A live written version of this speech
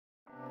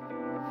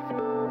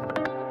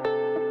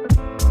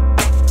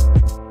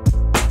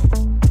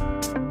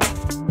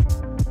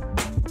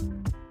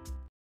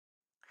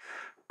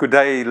Good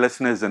day,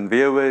 listeners and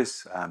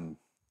viewers.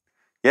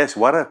 Yes,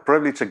 what a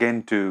privilege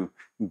again to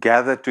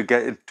gather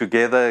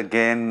together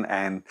again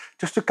and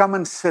just to come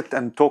and sit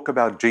and talk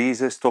about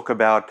Jesus, talk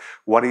about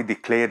what He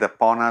declared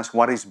upon us,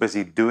 what He's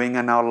busy doing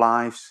in our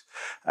lives.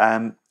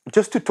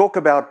 Just to talk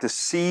about the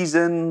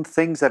season,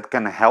 things that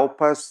can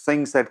help us,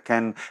 things that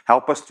can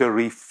help us to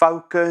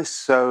refocus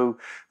so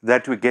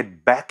that we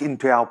get back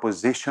into our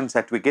positions,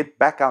 that we get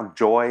back our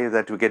joy,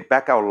 that we get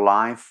back our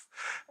life,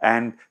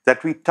 and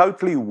that we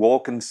totally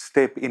walk and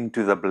step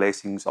into the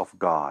blessings of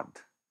God.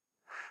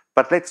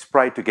 But let's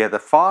pray together.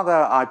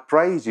 Father, I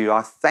praise you.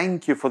 I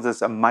thank you for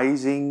this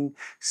amazing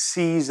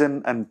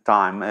season and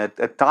time, a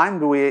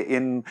time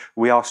wherein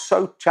we are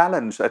so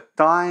challenged, a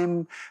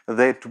time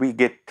that we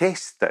get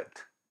tested.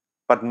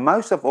 But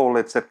most of all,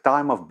 it's a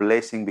time of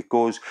blessing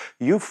because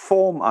you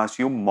form us,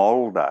 you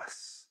mold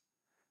us,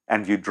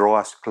 and you draw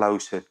us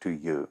closer to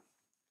you.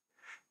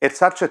 It's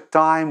such a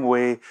time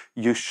where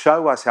you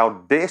show us how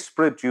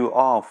desperate you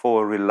are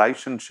for a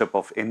relationship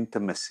of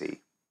intimacy,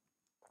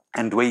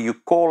 and where you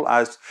call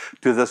us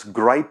to this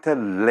greater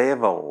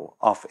level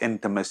of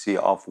intimacy,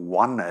 of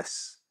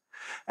oneness,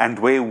 and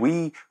where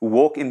we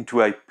walk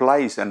into a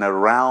place and a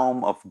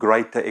realm of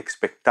greater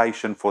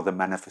expectation for the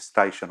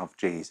manifestation of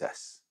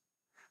Jesus.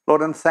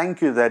 Lord, and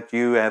thank you that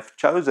you have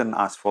chosen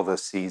us for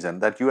this season,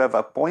 that you have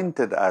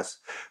appointed us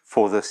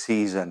for this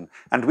season.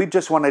 And we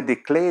just want to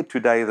declare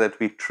today that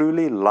we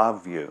truly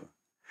love you.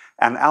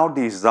 And our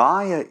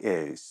desire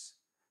is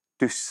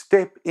to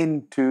step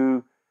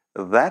into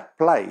that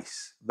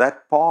place,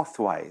 that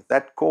pathway,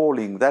 that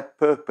calling, that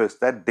purpose,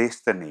 that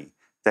destiny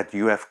that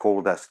you have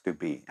called us to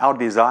be. Our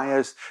desire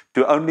is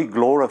to only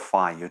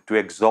glorify you, to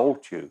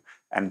exalt you,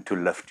 and to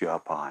lift you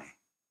up high.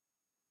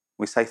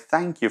 We say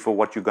thank you for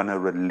what you're going to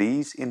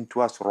release into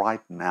us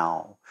right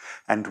now.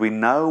 And we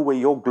know where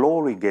your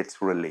glory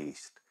gets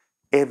released,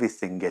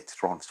 everything gets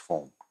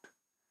transformed.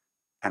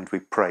 And we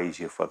praise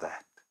you for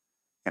that.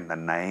 In the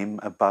name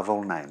above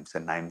all names,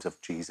 the names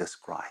of Jesus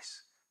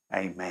Christ.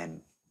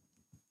 Amen.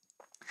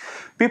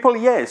 People,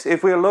 yes,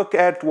 if we look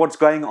at what's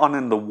going on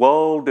in the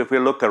world, if we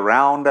look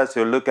around us,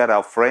 we look at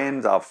our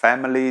friends, our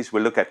families,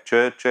 we look at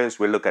churches,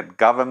 we look at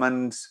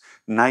governments,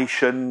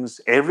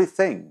 nations,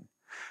 everything.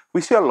 We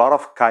see a lot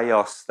of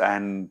chaos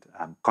and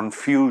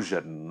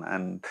confusion,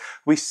 and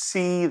we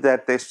see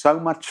that there's so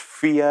much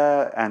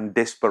fear and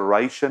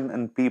desperation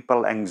in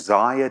people,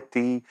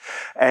 anxiety,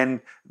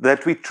 and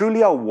that we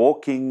truly are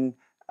walking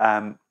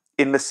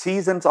in the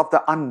seasons of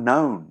the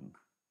unknown.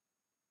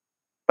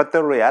 But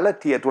the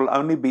reality, it will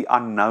only be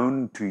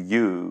unknown to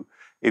you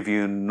if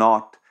you're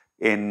not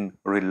in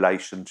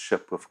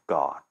relationship with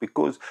God.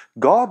 Because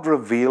God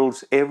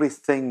reveals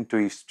everything to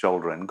His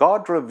children.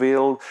 God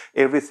reveals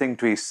everything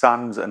to His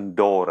sons and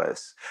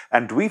daughters.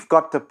 And we've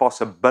got the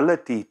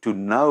possibility to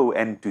know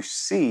and to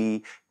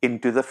see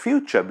into the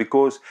future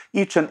because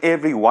each and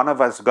every one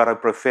of us got a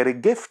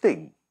prophetic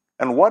gifting.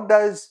 And what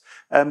does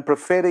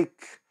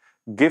prophetic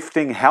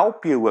gifting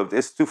help you with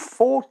is to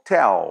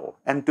foretell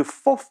and to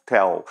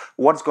foretell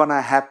what's going to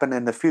happen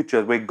in the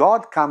future, where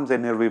God comes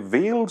and He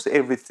reveals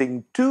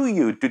everything to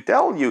you, to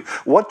tell you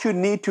what you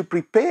need to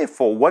prepare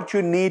for, what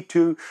you need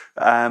to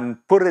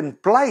put in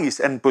place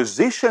and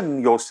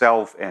position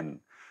yourself in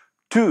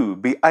to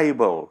be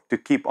able to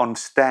keep on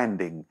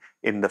standing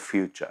in the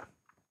future.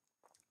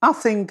 I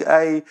think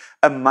an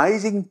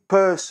amazing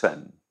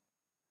person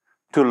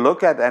to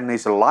look at and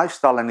his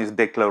lifestyle and his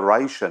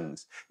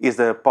declarations is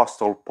the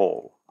Apostle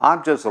Paul. I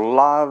just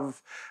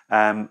love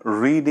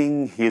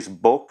reading his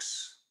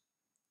books,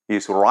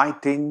 his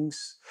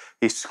writings,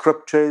 his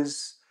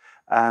scriptures.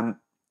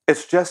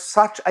 It's just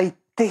such a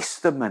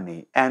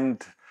testimony,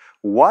 and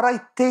what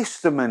a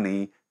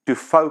testimony to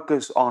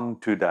focus on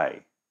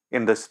today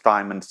in this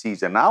time and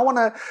season. I want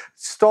to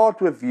start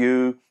with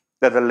you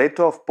the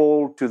letter of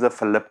Paul to the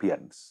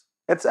Philippians.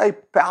 It's a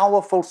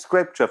powerful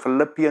scripture,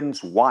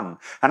 Philippians 1.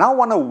 And I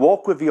want to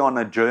walk with you on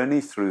a journey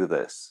through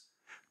this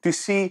to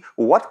see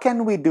what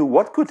can we do,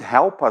 what could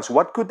help us,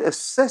 what could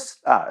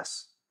assist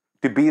us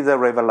to be the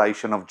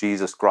revelation of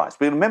Jesus Christ.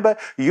 But remember,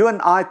 you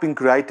and I have been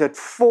created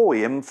for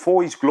Him,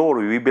 for His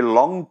glory. We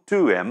belong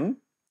to Him.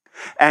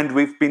 And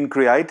we've been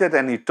created,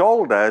 and He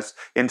told us,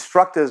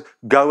 instruct us,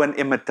 go and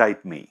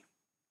imitate me.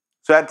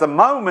 So at the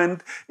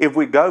moment, if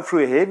we go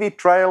through heavy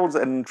trials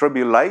and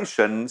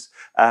tribulations,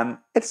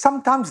 it's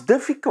sometimes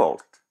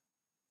difficult.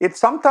 It's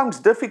sometimes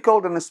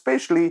difficult, and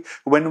especially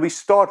when we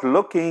start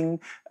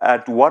looking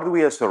at what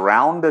we are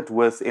surrounded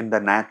with in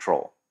the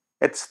natural.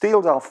 It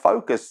steals our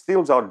focus,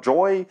 steals our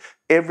joy,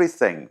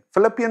 everything.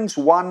 Philippians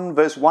 1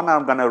 verse 1,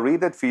 I'm going to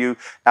read it for you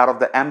out of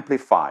the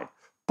Amplified.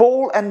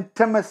 Paul and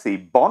Timothy,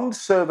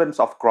 bondservants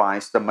of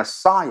Christ, the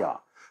Messiah,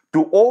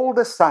 to all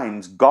the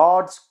saints,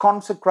 God's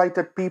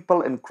consecrated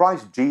people in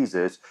Christ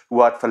Jesus,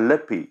 who are at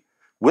Philippi,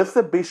 with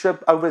the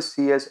bishop,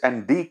 overseers,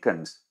 and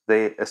deacons,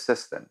 their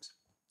assistants.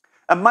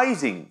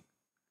 Amazing.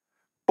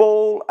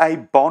 Paul, a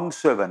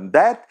bondservant.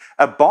 That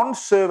a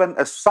bondservant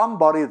is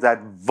somebody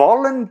that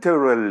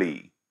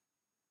voluntarily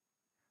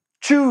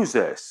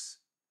chooses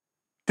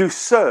to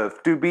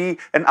serve, to be,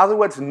 in other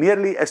words,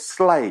 nearly a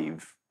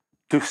slave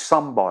to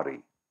somebody.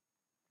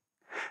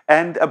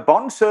 And a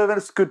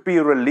bondservant could be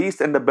released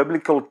in the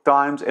biblical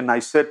times in a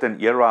certain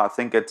era. I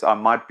think I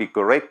might be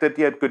corrected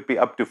here. It could be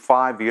up to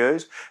 5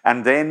 years.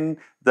 And then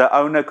the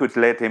owner could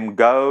let him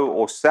go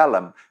or sell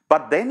him.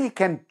 But then he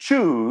can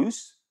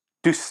choose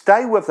to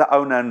stay with the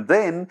owner. And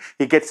then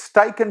he gets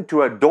taken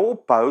to a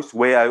doorpost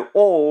where a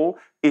awl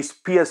is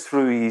pierced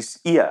through his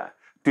ear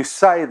to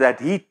say that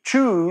he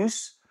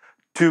chooses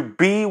to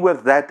be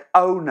with that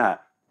owner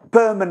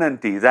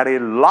permanently, that he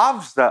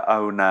loves the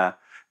owner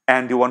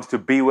and he wants to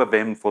be with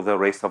him for the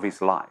rest of his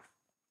life.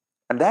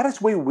 And that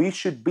is where we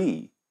should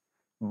be,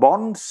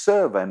 bond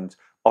servants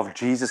of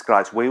Jesus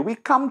Christ, where we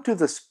come to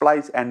this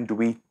place and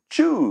we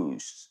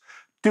choose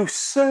to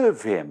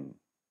serve him,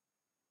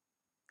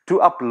 to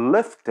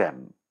uplift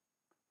him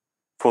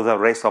for the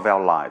rest of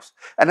our lives.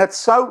 And it's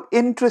so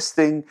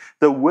interesting,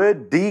 the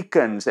word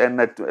deacons,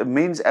 and it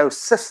means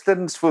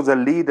assistants for the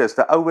leaders,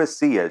 the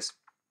overseers.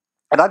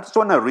 And I just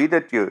want to read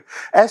it to you.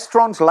 As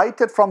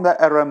translated from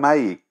the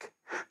Aramaic,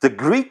 the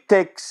Greek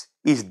text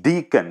is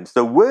deacons.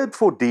 The word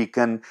for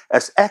deacon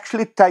is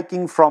actually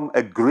taken from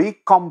a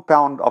Greek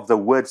compound of the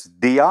words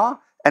dia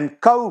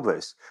and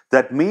kovos,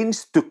 that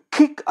means to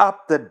kick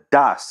up the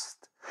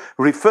dust,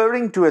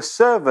 referring to a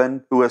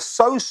servant who is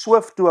so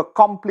swift to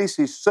accomplish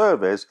his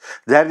service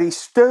that he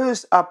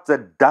stirs up the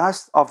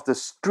dust of the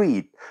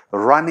street,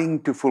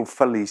 running to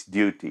fulfill his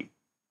duty.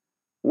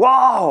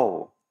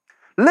 Wow!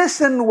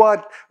 Listen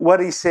what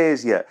he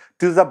says here.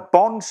 To the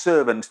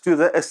bondservants, to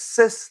the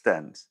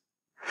assistants.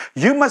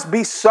 You must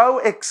be so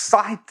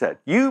excited.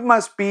 You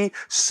must be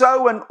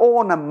so in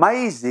awe and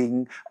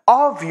amazing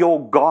of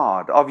your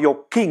God, of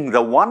your King,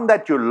 the one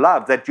that you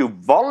love, that you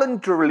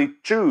voluntarily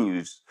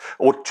chose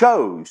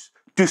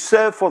to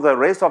serve for the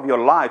rest of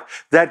your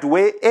life, that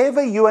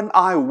wherever you and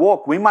I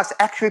walk, we must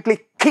actually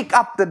kick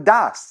up the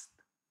dust.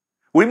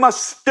 We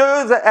must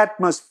stir the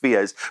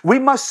atmospheres. We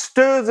must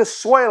stir the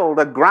soil,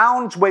 the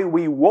grounds where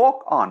we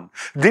walk on.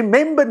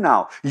 Remember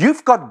now,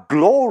 you've got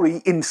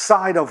glory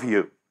inside of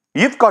you.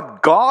 You've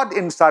got God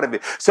inside of you.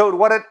 So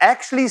what it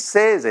actually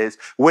says is,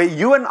 where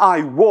you and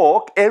I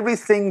walk,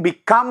 everything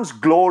becomes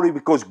glory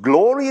because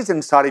glory is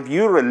inside of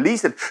you.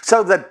 Release it.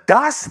 So the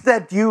dust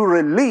that you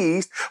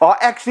release are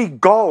actually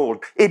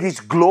gold. It is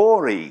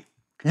glory.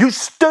 You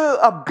stir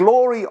up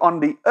glory on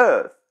the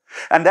earth.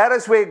 And that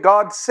is where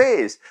God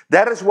says,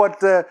 that is what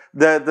the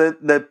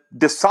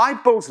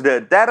disciples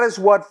did. That is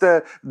what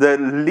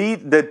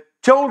the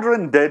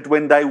children did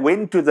when they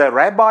went to the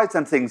rabbis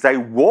and things. They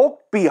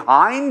walked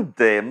behind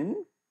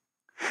them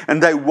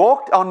and they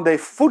walked on their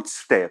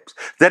footsteps,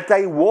 that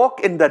they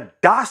walk in the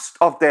dust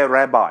of their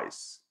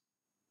rabbis.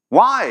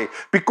 Why?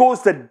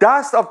 Because the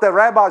dust of the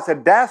rabbis, the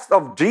dust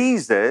of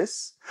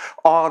Jesus,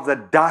 are the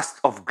dust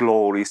of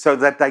glory, so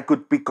that they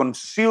could be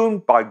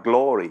consumed by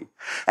glory.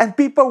 And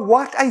people,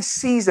 what a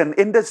season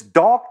in this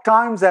dark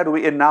times that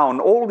we're in now,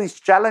 and all these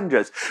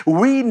challenges,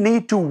 we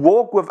need to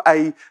walk with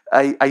a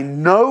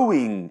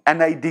knowing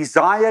and a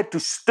desire to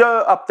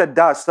stir up the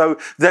dust, so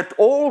that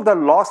all the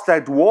loss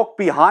that walk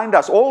behind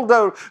us, all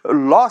the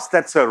loss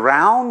that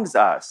surrounds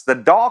us, the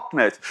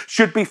darkness,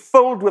 should be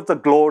filled with the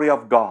glory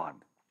of God.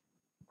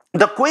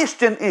 The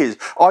question is,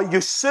 are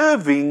you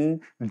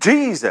serving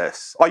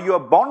Jesus? Are you a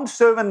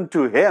bondservant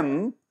to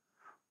him?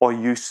 Or are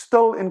you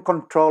still in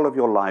control of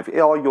your life?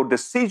 Are your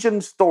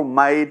decisions still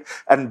made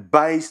and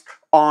based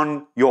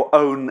on your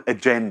own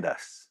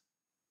agendas?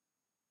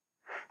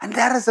 And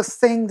that is a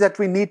thing that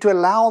we need to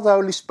allow the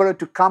Holy Spirit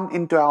to come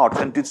into our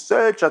hearts and to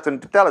search us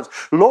and to tell us,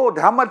 Lord,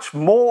 how much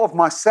more of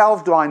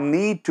myself do I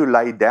need to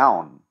lay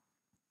down?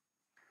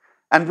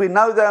 And we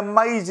know the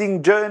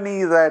amazing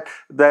journey that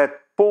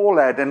Paul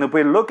had. And if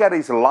we look at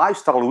his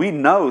lifestyle, we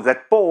know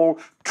that Paul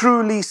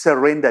truly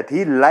surrendered.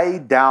 He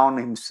laid down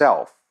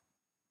himself.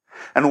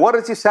 And what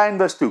does he say in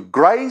verse 2?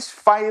 Grace,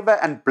 favor,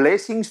 and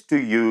blessings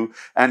to you,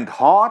 and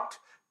heart,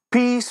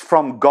 peace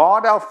from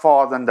God our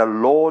Father and the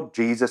Lord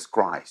Jesus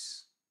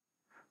Christ.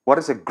 What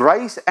is it?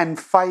 Grace and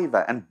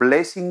favor and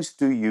blessings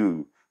to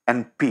you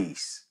and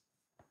peace.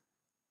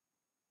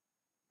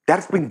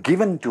 That's been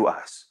given to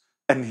us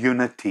in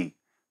unity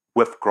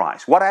with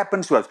Christ. What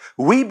happens to us?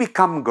 We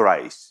become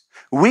grace.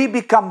 We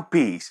become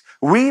peace.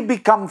 We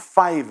become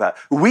favor.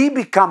 We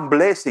become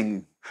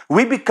blessing.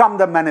 We become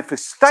the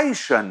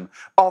manifestation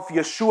of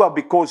Yeshua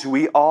because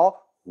we are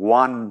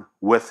one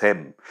with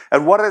him.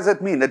 And what does it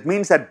mean? It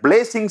means that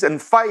blessings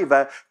and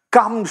favor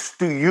comes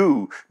to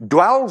you,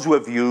 dwells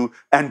with you,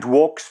 and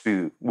walks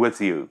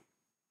with you.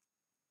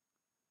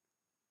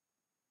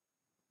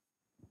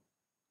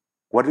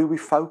 What do we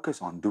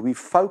focus on? Do we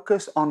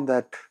focus on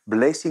that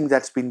blessing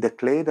that's been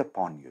declared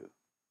upon you?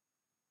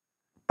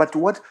 But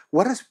what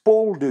does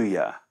Paul do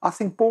here? I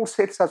think Paul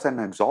sets us an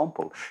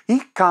example. He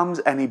comes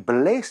and he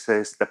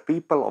blesses the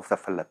people of the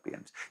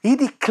Philippians. He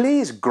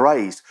declares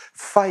grace,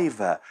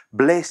 favor,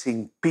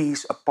 blessing,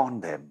 peace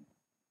upon them.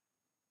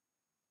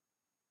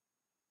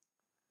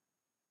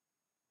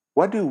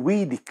 What do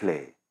we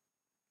declare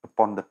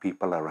upon the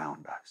people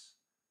around us?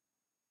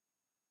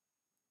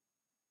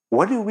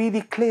 What do we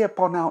declare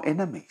upon our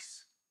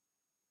enemies?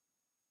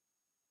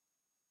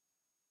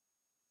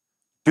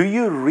 Do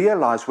you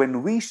realize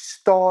when we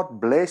start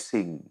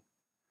blessing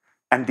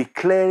and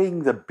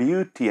declaring the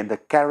beauty and the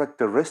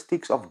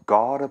characteristics of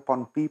God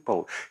upon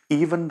people,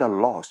 even the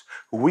lost,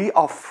 we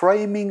are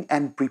framing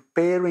and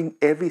preparing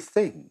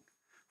everything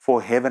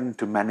for heaven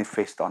to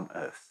manifest on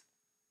earth.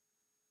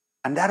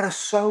 And that is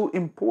so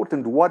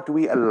important, what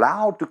we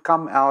allow to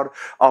come out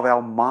of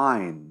our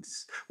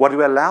minds, what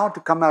we allow to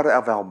come out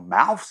of our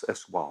mouths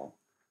as well.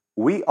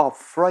 We are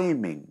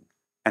framing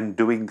and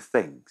doing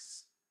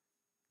things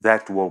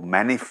that will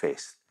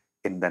manifest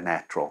in the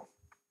natural.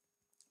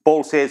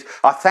 Paul says,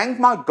 I thank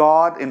my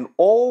God in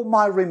all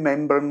my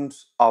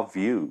remembrance of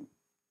you.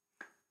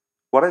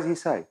 What does he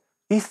say?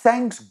 He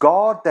thanks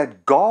God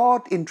that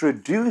God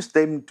introduced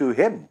them to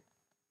him.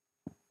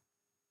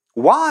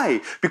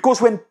 Why?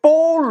 Because when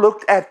Paul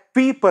looked at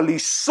people, he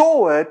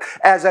saw it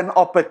as an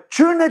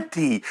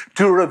opportunity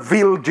to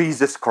reveal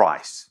Jesus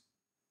Christ.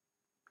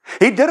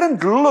 He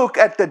didn't look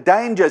at the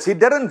dangers. He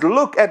didn't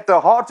look at the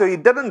heart. He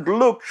didn't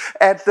look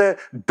at the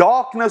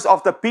darkness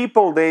of the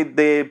people,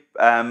 their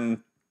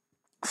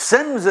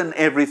sins and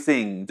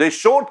everything, their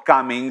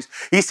shortcomings.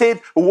 He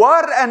said,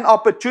 what an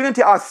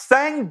opportunity. I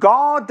thank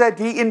God that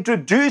he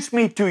introduced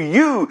me to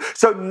you.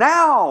 So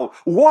now,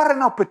 what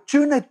an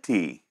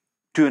opportunity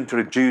to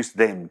introduce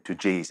them to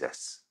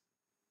Jesus.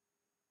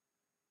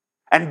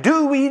 And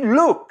do we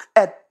look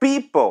at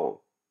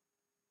people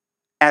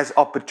as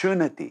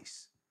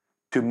opportunities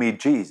to meet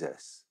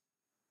Jesus?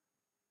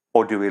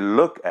 Or do we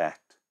look at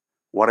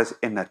what is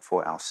in it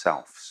for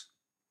ourselves?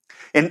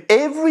 In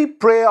every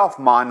prayer of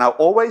mine, I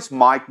always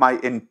make my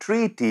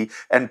entreaty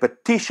and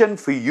petition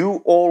for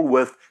you all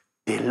with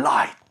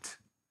delight.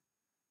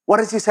 What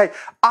does he say?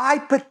 I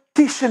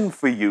petition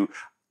for you.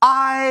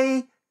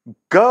 I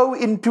go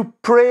into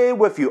prayer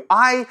with you.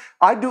 I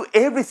do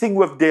everything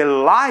with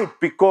delight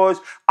because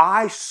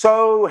I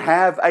so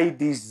have a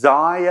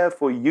desire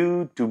for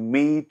you to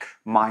meet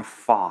my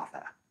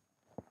Father.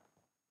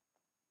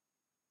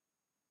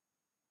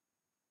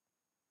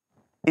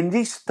 In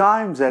these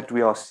times that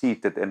we are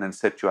seated in and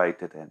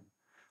situated in,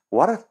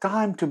 what a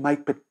time to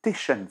make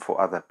petition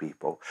for other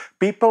people.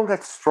 People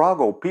that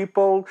struggle,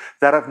 people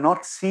that have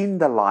not seen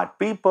the light,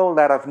 people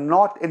that have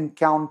not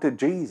encountered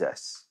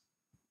Jesus.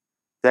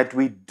 That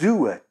we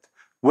do it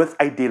with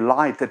a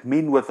delight, that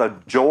means with a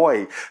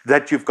joy,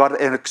 that you've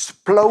got an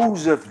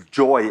explosive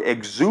joy,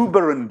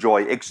 exuberant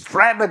joy,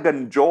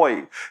 extravagant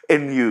joy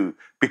in you,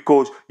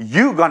 because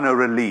you're going to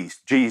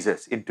release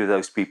Jesus into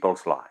those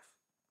people's lives.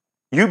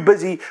 You're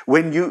busy,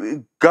 when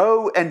you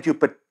go and you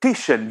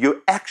petition,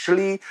 you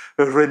actually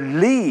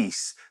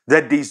release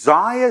the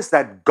desires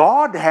that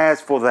God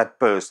has for that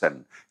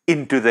person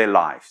into their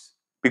lives.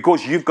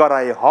 Because you've got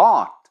a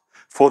heart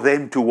for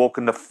them to walk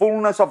in the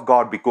fullness of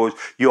God, because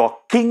you are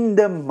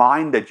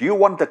kingdom-minded. You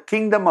want the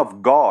kingdom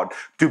of God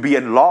to be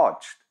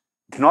enlarged.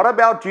 It's not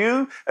about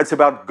you, it's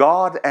about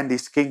God and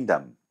his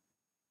kingdom.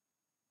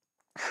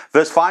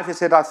 Verse 5, he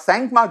said, I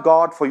thank my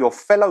God for your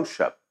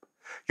fellowship,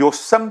 your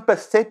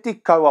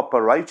sympathetic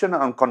cooperation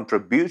and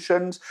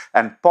contributions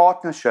and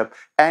partnership,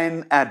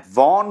 and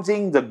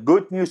advancing the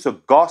good news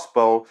of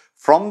gospel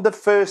from the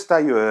first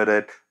day you heard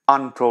it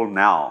until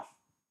now.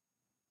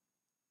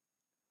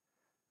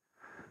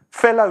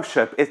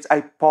 Fellowship, it's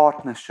a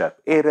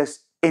partnership. It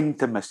is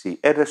intimacy.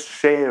 It is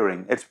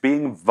sharing. It's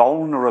being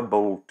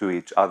vulnerable to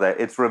each other.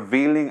 It's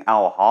revealing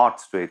our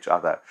hearts to each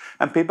other.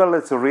 And people,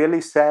 it's really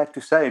sad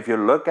to say, if you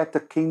look at the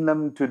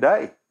kingdom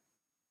today,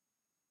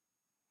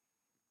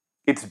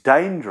 it's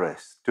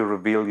dangerous to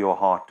reveal your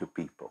heart to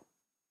people.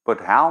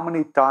 But how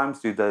many times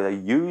do they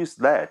use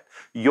that,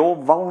 your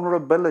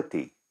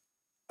vulnerability,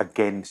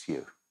 against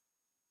you?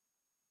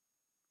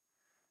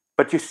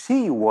 But you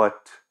see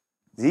what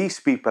these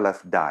people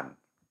have done.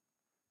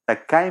 They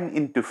came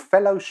into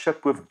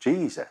fellowship with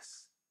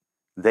Jesus,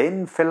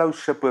 then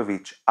fellowship with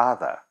each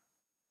other,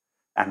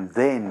 and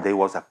then there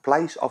was a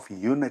place of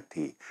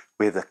unity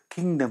where the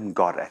kingdom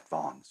got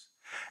advanced.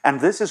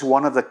 And this is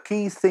one of the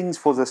key things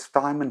for this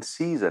time and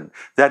season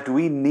that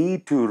we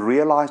need to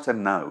realize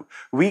and know.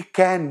 We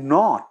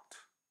cannot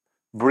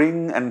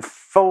bring and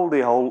fill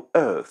the whole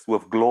earth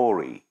with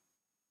glory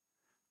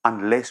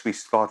unless we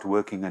start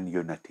working in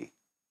unity.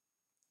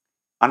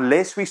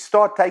 Unless we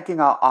start taking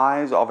our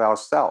eyes off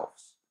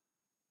ourselves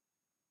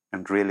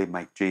and really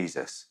make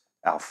Jesus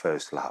our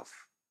first love.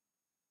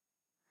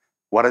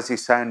 What does he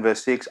say in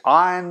verse 6?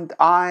 And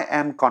I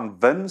am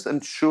convinced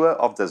and sure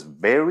of this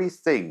very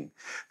thing,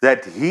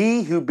 that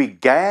he who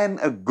began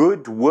a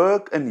good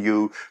work in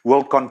you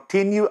will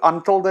continue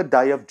until the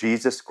day of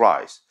Jesus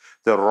Christ,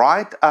 the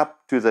right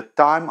up to the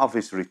time of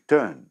his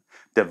return,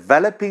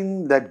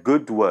 developing that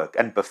good work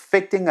and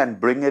perfecting and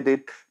bringing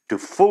it to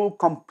full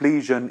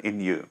completion in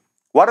you.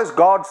 What is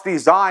God's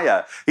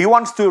desire? He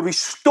wants to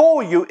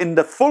restore you in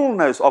the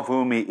fullness of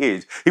whom he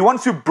is. He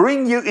wants to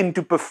bring you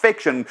into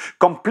perfection.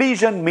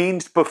 Completion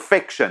means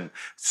perfection.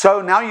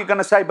 So now you're going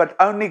to say, but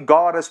only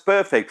God is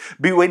perfect.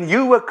 But when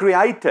you were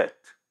created,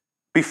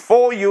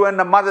 Before you in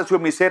the mother's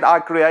womb, he said, I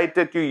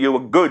created you. You were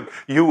good.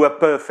 You were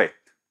perfect.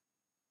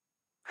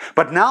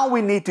 But now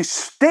we need to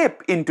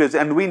step into it,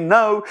 and we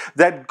know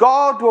that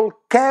God will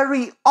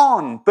carry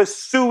on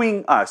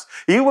pursuing us.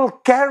 He will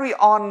carry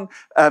on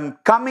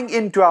coming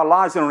into our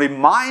lives and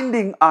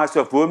reminding us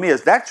of whom He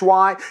is. That's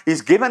why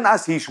He's given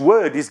us His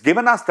Word. He's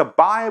given us the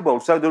Bible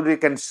so that we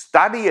can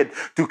study it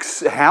to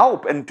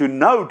help and to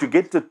know, to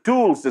get the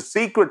tools, the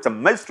secrets, the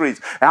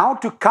mysteries, how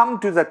to come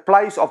to that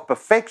place of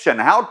perfection,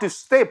 how to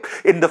step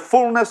in the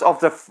fullness of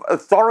the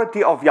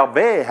authority of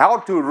Yahweh, how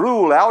to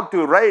rule, how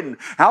to reign,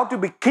 how to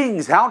be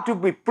kings, how to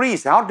be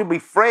priests, how to be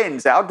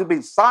friends, how to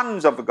be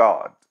sons of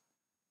God.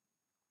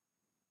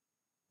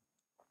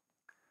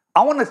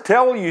 I want to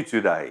tell you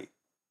today,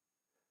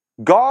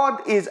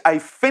 God is a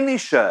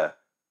finisher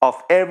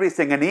of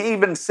everything, and He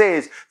even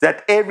says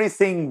that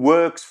everything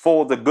works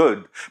for the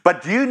good.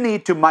 But you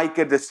need to make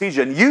a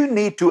decision. You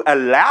need to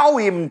allow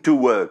Him to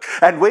work.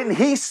 And when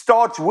He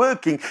starts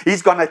working,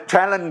 He's going to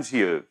challenge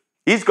you.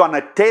 He's going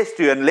to test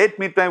you. And let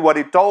me tell you what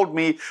He told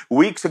me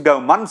weeks ago,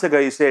 months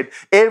ago. He said,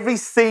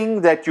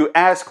 everything that you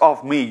ask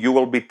of me, you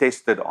will be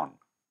tested on.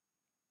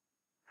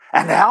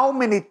 And how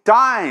many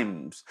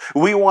times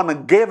we want to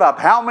give up?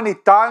 How many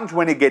times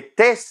when you get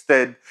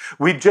tested,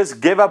 we just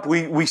give up,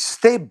 we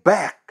step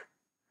back.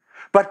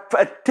 But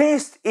a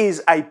test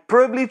is a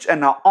privilege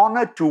and an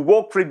honor to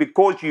walk through,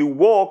 because you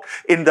walk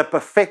in the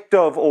perfecter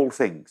of all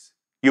things.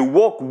 You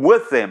walk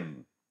with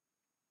Him.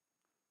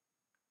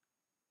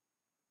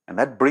 And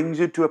that brings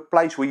you to a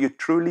place where you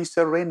truly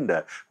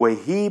surrender, where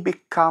He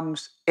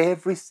becomes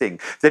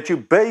everything. That you're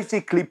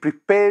basically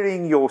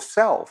preparing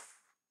yourself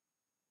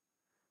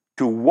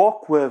to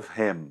walk with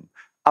Him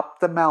up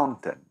the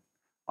mountain,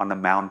 on the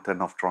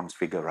mountain of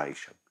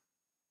transfiguration.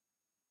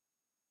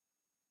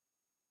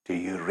 Do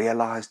you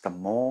realize the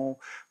more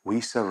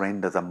we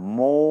surrender, the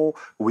more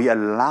we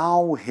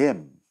allow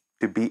Him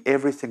to be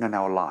everything in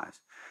our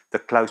lives, the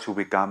closer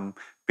we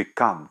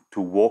become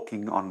to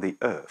walking on the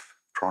earth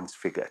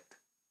transfigured?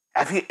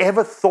 Have you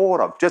ever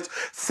thought of, just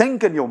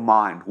think in your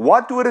mind,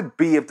 what would it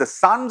be if the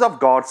sons of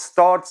God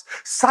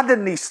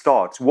suddenly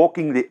starts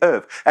walking the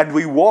earth and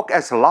we walk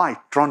as light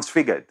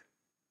transfigured?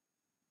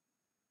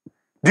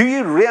 Do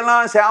you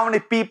realize how many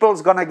people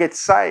is going to get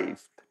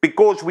saved?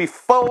 Because we're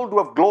filled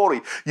with glory.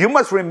 You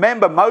must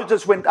remember,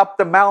 Moses went up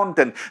the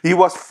mountain. He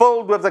was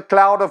filled with the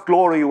cloud of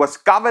glory. He was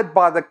covered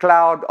by the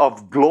cloud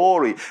of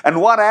glory.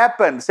 And what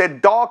happened?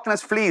 Said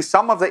darkness flees.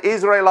 Some of the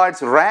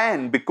Israelites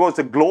ran because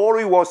the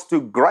glory was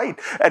too great.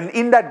 And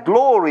in that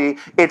glory,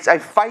 it's a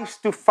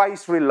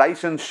face-to-face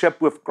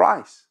relationship with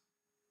Christ.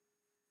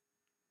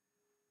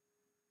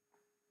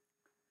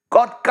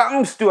 God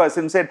comes to us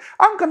and said,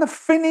 I'm going to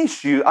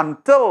finish you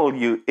until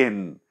you're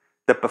in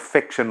the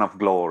perfection of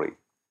glory.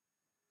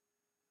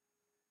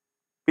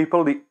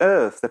 People, the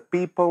earth, the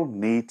people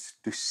needs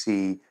to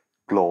see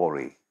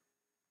glory.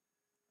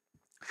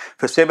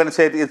 Verse 7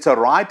 said, it's a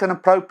right and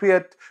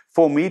appropriate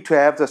for me to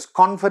have this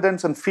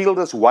confidence and feel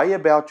this way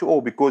about you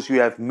all, because you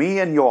have me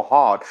in your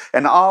heart,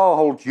 and I'll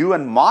hold you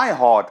in my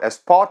heart as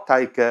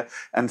partaker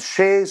and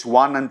shares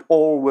one and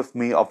all with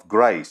me of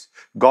grace,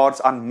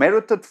 God's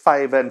unmerited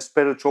favor and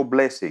spiritual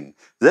blessing.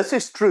 This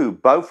is true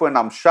both when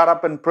I'm shut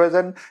up in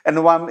prison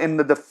and when I'm in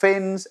the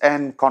defense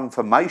and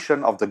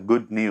confirmation of the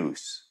good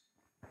news.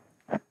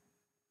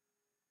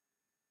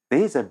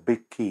 There's a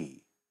big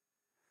key.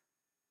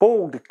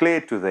 Paul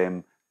declared to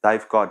them,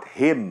 they've got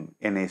him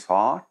in his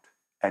heart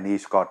and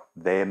he's got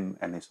them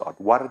in his heart.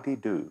 What did he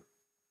do?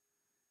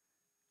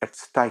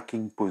 It's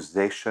taking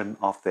possession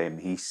of them.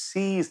 He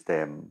sees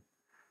them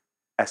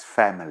as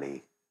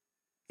family.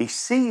 He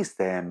sees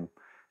them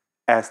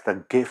as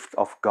the gift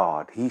of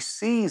God. He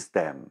sees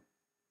them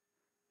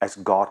as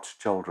God's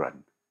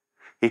children.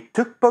 He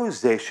took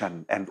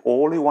possession, and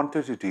all he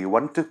wanted to do, he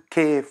wanted to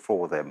care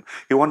for them.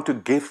 He wanted to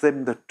give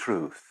them the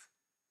truth.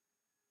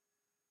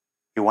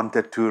 He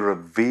wanted to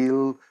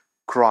reveal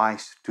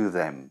Christ to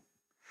them.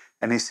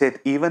 And he said,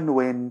 even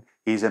when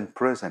he's in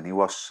prison, he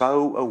was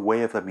so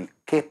aware of them, he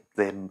kept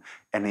them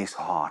in his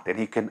heart. And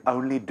he can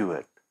only do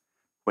it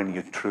when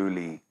you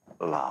truly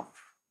love.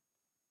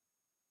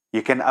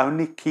 You can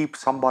only keep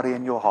somebody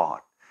in your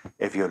heart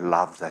if you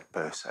love that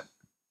person.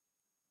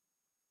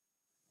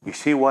 You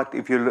see what,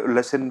 if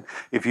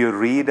you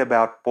read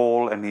about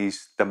Paul and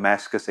his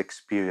Damascus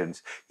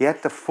experience, he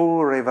had the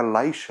full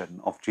revelation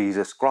of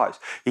Jesus Christ.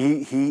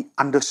 He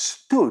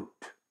understood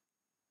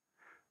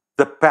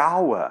the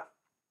power,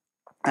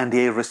 and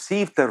he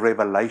received the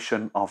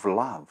revelation of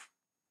love.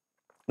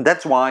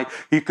 That's why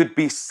he could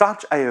be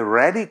such a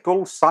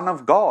radical son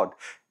of God.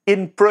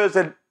 In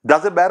prison,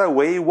 doesn't matter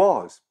where he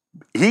was.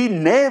 He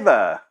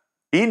never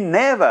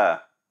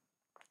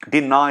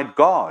denied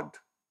God.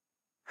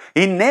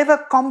 He never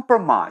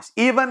compromised.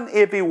 Even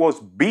if he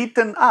was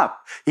beaten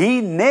up, he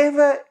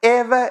never,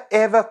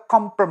 ever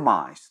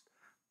compromised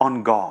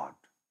on God,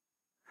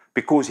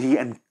 because he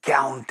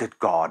encountered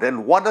God.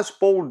 And what does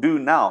Paul do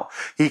now?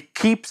 He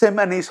keeps them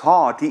in his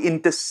heart. He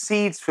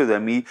intercedes for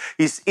them.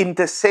 He's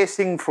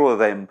intercessing for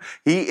them.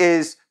 He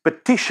is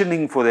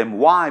petitioning for them.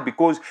 Why?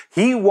 Because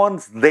he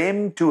wants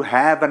them to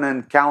have an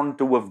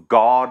encounter with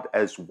God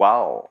as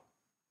well,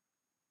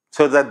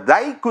 so that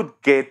they could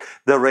get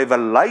the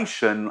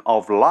revelation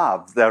of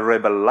love, the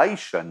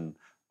revelation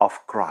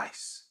of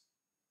Christ.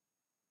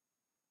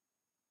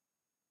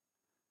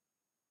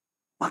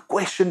 My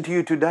question to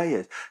you today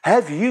is,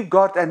 have you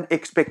got an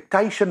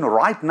expectation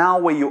right now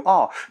where you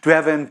are to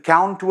have an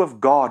encounter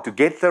with God, to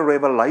get the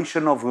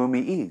revelation of whom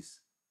He is?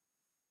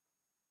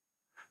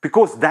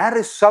 Because that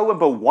is so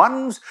important.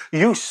 Once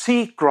you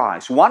see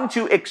Christ, once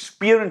you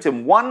experience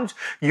Him, once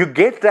you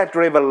get that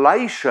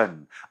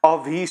revelation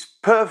of His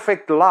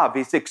perfect love,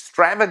 His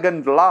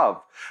extravagant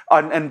love,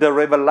 and the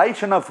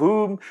revelation of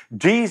whom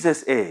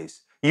Jesus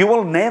is, you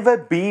will never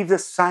be the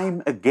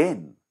same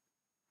again.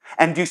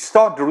 And you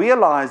start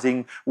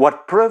realizing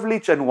what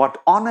privilege and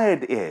what honor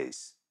it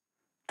is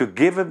to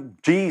give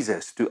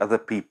Jesus to other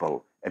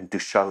people and to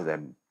show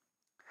them.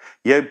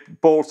 Here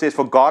Paul says,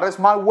 "For God is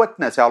my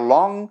witness, I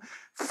long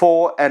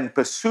for and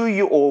pursue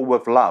you all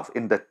with love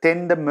in the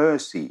tender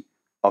mercy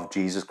of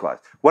Jesus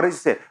Christ." What does he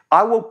say?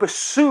 I will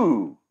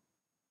pursue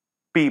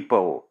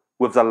people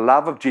with the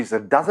love of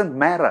Jesus. It doesn't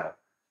matter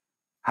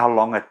how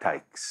long it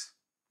takes.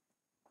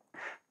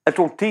 It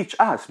will teach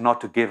us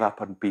not to give up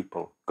on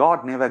people.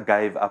 God never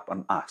gave up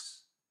on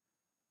us.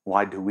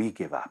 Why do we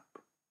give up?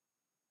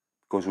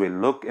 Because we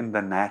look in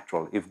the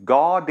natural. If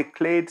God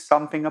declared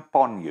something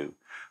upon you,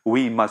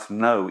 we must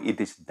know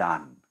it is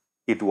done.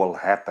 It will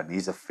happen.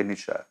 He's a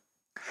finisher.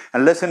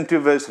 And listen to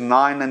verse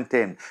 9 and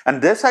 10.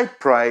 "And this I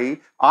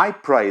pray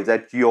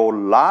that your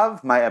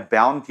love may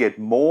abound yet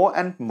more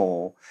and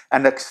more,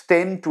 and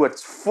extend to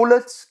its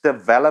fullest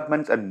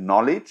development and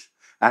knowledge,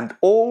 and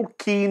all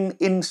keen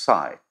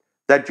insight,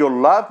 that your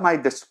love may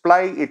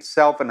display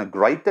itself in a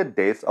greater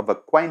depth of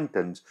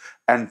acquaintance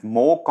and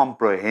more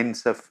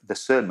comprehensive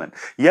discernment."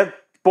 Yet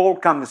Paul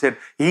comes and said,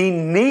 he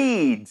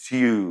needs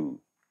you.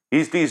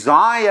 His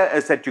desire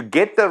is that you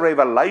get the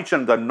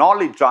revelation, the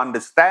knowledge, the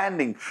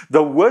understanding,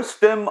 the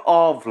wisdom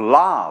of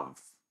love,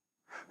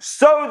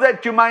 so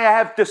that you may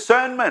have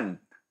discernment.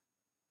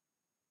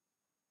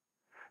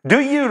 Do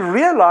you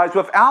realize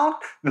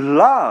without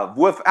love,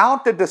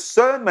 without the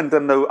discernment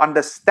and the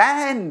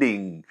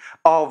understanding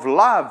of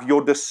love,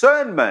 your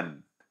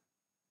discernment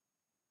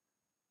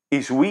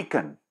is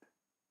weakened?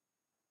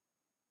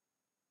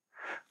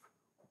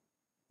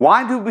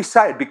 Why do we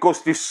say it?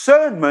 Because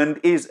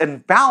discernment is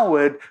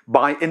empowered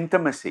by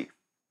intimacy.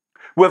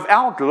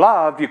 Without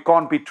love, you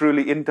can't be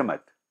truly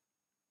intimate.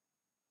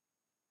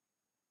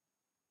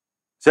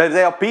 So if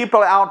there are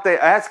people out there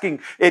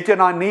asking,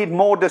 "Etienne, I need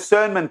more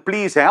discernment,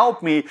 please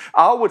help me,"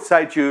 I would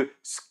say to you,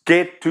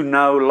 get to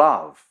know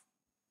love,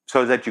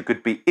 so that you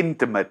could be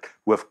intimate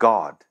with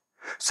God,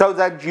 so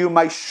that you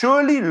may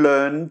surely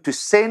learn to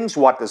sense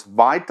what is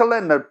vital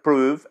and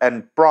approve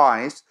and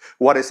prize,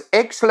 what is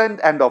excellent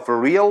and of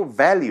real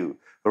value.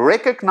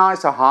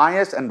 Recognize the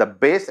highest and the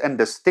best, and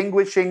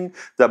distinguishing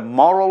the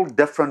moral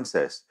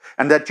differences,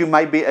 and that you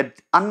may be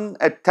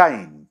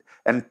unattained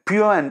and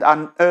pure and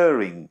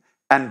unerring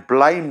and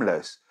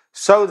blameless,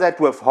 so that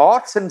with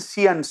heart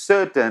sincere and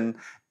certain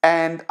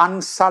and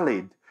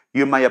unsullied,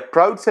 you may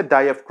approach the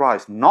day of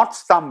Christ, not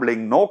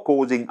stumbling nor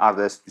causing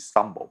others to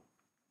stumble.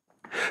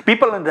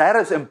 People, and that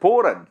is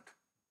important.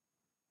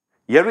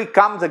 Here he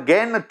comes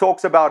again and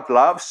talks about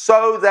love,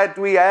 so that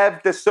we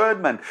have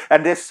discernment.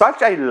 And there's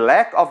such a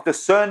lack of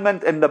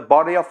discernment in the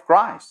body of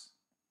Christ.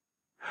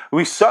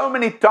 We so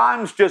many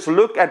times just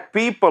look at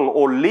people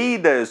or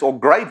leaders or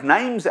great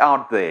names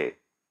out there,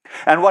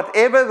 and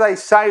whatever they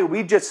say,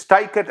 we just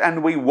take it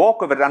and we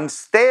walk with it,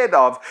 instead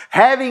of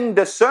having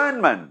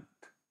discernment.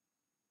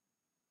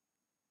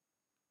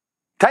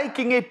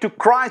 Taking it to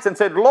Christ and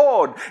said,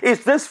 "Lord,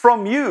 is this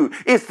from you?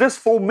 Is this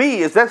for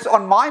me? Is this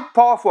on my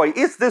pathway?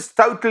 Is this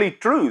totally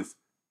truth?"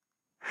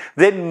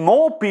 Then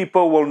more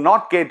people will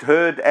not get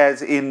hurt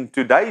as in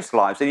today's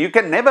lives. And you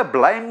can never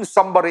blame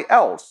somebody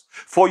else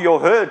for your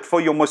hurt, for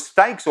your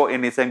mistakes or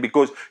anything,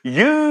 because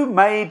you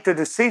made the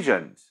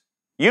decisions.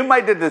 You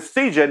made the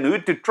decision who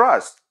to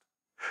trust.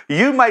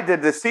 You made the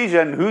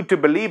decision who to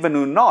believe and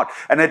who not.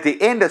 And at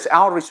the end, it's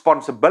our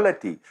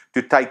responsibility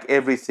to take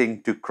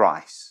everything to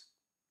Christ.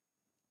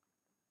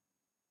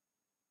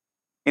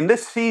 In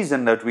this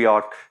season that we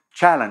are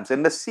challenged,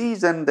 in the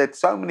season that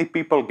so many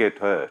people get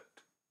hurt,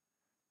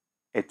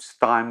 it's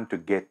time to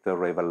get the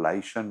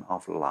revelation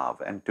of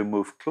love and to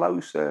move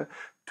closer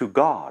to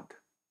God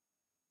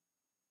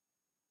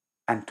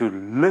and to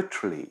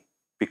literally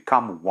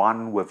become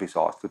one with His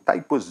heart, to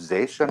take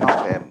possession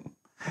of Him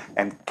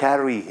and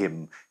carry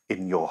Him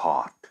in your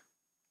heart.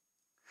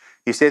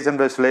 He says in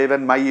verse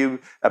 11, "May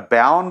you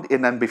abound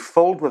in and be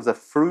filled with the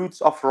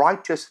fruits of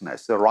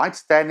righteousness," the right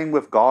standing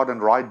with God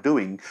and right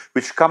doing,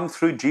 "which come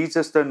through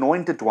Jesus, the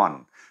Anointed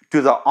One,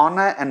 to the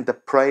honor and the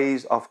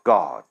praise of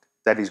God,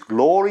 that His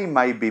glory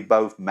may be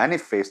both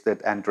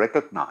manifested and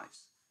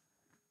recognized."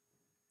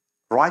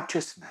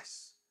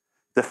 Righteousness,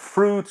 the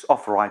fruits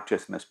of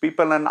righteousness.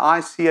 People, and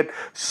I see it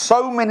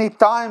so many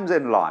times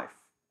in life,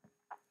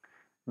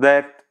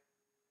 that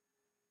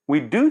We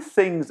do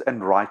things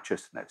in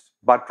righteousness,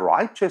 but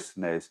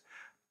righteousness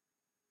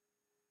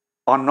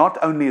are not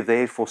only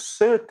there for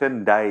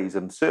certain days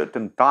and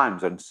certain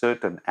times and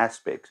certain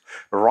aspects.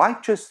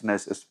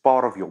 Righteousness is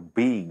part of your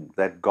being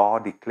that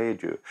God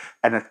declared you,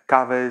 and it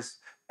covers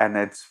and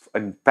it's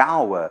in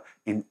power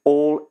in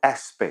all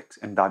aspects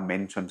and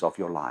dimensions of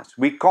your lives.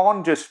 We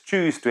can't just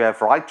choose to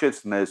have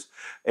righteousness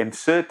in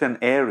certain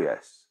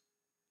areas.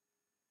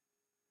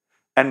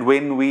 And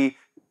when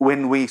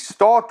we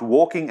start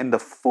walking in the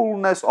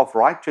fullness of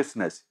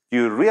righteousness,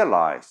 you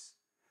realize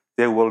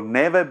there will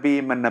never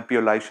be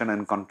manipulation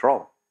and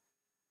control,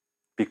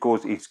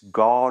 because it's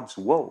God's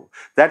will.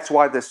 That's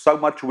why there's so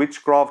much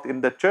witchcraft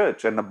in the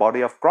church and the body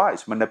of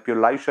Christ,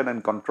 manipulation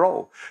and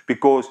control,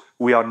 because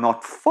we are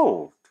not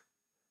filled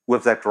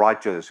with that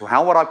righteousness.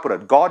 How would I put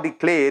it? God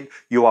declared,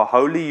 you are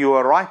holy, you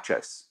are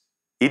righteous.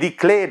 He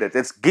declared it.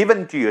 It's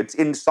given to you. It's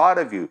inside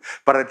of you.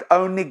 But it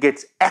only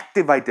gets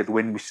activated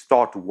when we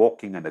start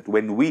walking in it.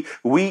 When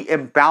we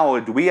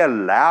empowered, we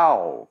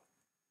allow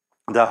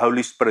the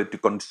Holy Spirit to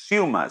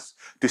consume us,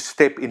 to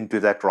step into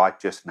that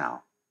righteous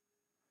now.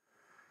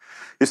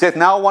 He said,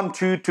 now I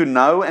want you to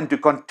know and to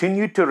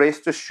continue to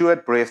rest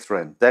assured,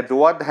 brethren, that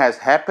what has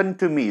happened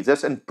to me,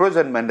 this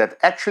imprisonment, that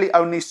actually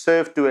only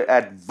served to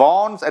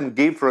advance and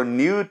give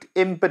renewed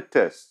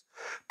impetus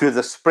to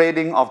the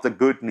spreading of the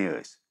good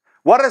news.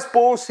 What does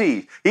Paul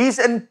see? His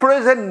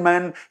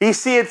imprisonment, he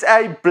sees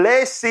a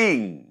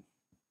blessing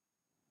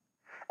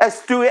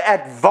as to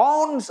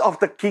advance of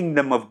the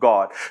kingdom of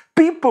God.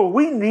 People,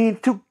 we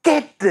need to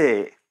get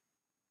there.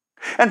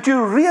 And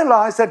to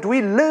realize that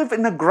we live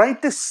in a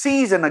greater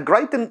season, a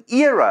greater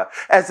era,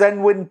 as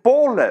than when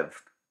Paul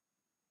lived.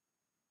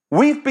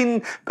 We've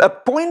been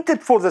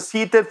appointed for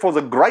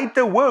the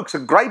greater works, the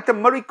greater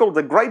miracles,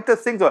 the greater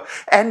things.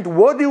 And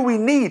what do we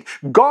need?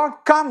 God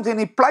comes and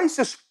He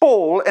places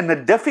Paul in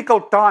a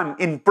difficult time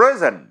in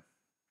prison.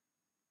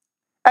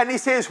 And He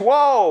says,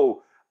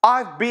 whoa,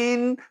 I've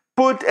been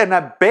put in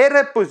a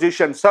better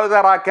position so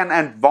that I can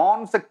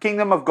advance the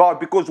kingdom of God.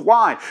 Because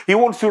why? He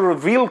wants to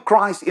reveal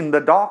Christ in the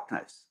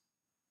darkness.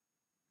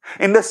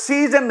 In the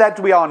season that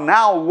we are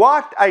now,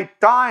 what a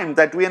time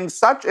that we're in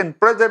such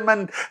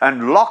imprisonment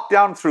and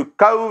lockdown through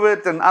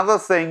COVID and other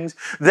things,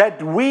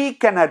 that we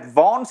can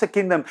advance the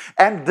kingdom.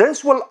 And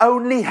this will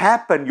only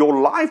happen, your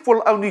life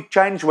will only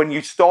change when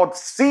you start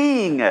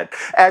seeing it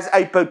as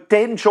a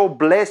potential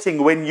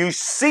blessing, when you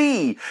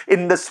see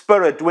in the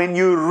Spirit, when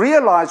you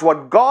realize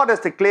what God has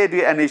declared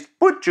you and He's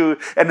put you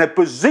in a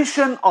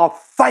position of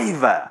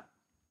favor.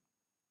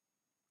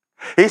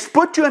 He's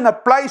put you in a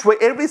place where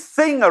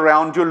everything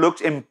around you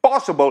looks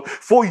impossible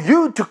for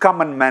you to come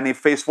and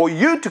manifest, for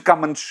you to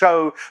come and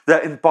show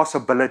the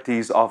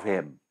impossibilities of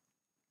Him.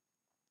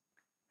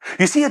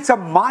 You see, it's a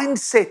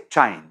mindset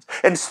change.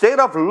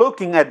 Instead of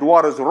looking at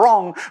what is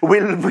wrong,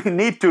 we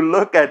need to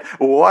look at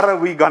what are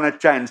we going to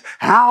change?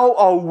 How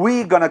are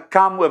we going to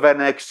come with an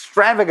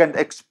extravagant,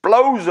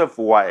 explosive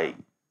way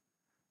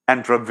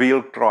and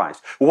reveal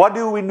Christ? What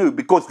do we do?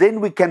 Because then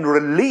we can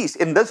release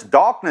in this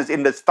darkness,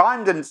 in this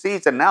times and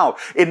season now,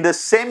 in the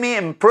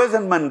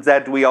semi-imprisonment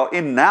that we are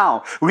in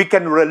now, we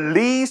can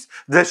release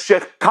the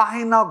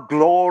Shekinah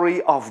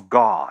glory of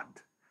God.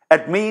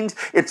 It means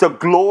it's a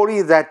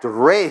glory that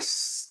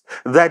rests,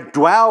 that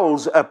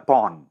dwells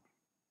upon.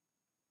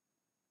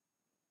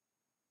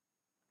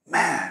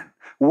 Man,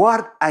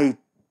 what a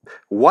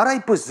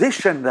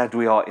position that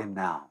we are in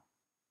now.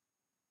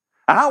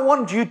 And I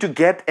want you to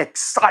get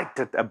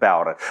excited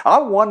about it. I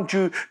want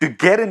you to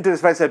get into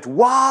this place that,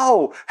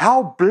 wow,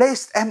 how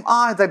blessed am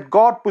I that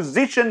God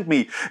positioned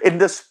me in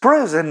this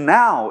prison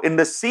now, in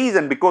the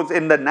season, because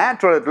in the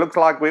natural it looks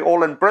like we're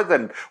all in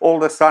prison, all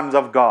the sons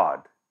of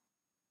God.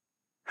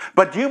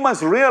 But you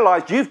must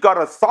realize you've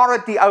got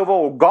authority over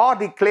all. God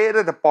declared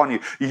it upon you.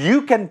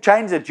 You can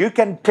change it. You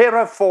can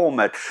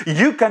terraform it.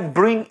 You can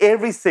bring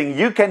everything.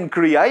 You can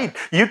create.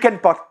 You can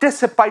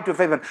participate with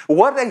heaven.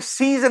 What a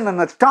season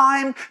and a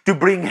time to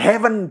bring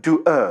heaven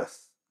to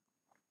earth.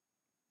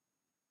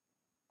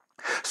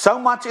 So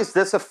much is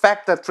this a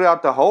fact that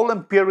throughout the whole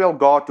imperial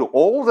guard, to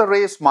all the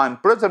rest, my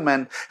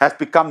imprisonment has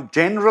become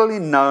generally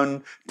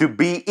known to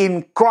be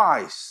in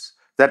Christ,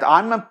 that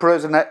I'm a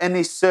prisoner in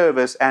His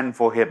service and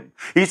for Him.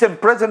 His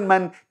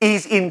imprisonment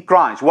is in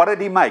Christ. What did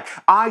He make?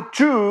 I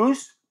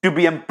choose to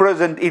be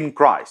imprisoned in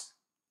Christ.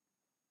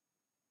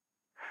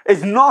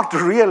 It's not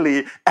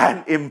really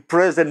an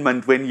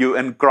imprisonment when you're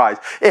in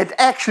Christ. It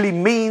actually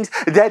means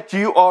that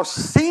you are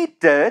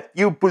seated,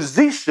 you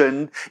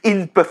positioned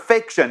in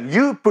perfection.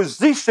 You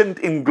positioned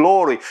in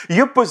glory.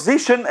 You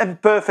positioned in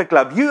perfect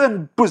love. You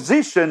in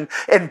position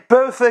in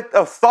perfect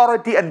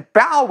authority and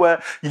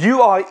power.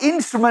 You are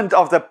instrument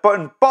of the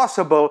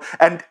impossible,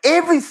 and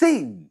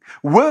everything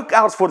works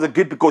out for the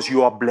good because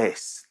you are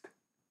blessed.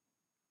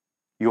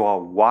 You are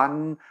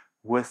one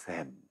with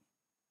Him.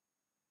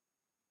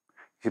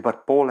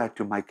 But Paul had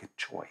to make a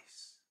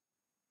choice.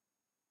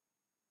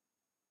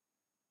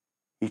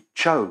 He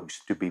chose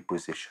to be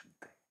positioned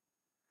there.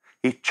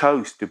 He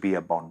chose to be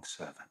a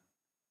bondservant.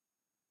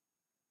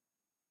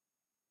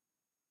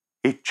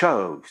 He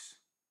chose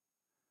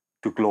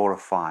to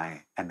glorify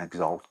and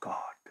exalt God?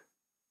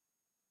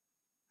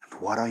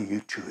 And what are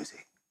you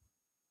choosing?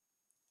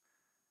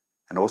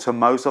 And also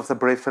most of the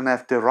brethren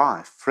have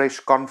derived fresh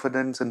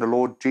confidence in the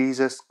Lord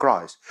Jesus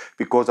Christ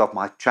because of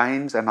my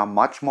chains, and are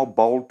much more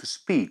bold to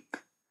speak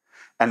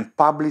and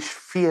publish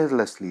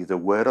fearlessly the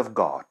word of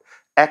God,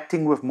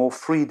 acting with more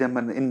freedom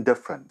and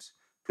indifference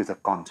to the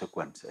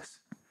consequences.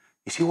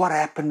 You see what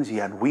happens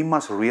here, and we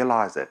must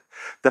realize it.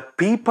 The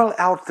people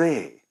out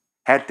there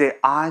had their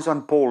eyes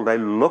on Paul. They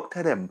looked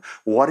at him,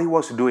 what he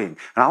was doing.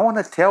 And I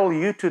want to tell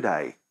you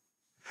today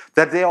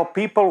that there are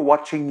people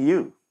watching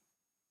you,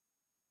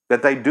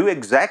 that they do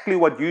exactly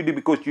what you do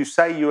because you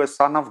say you're a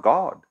son of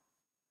God.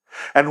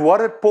 And what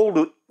did Paul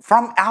do?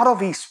 From out of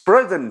his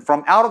prison,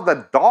 from out of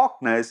the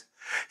darkness,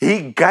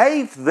 he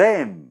gave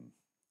them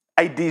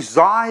a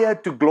desire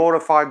to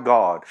glorify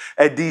God,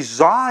 a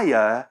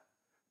desire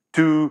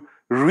to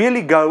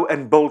really go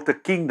and build the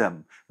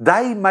kingdom.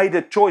 They made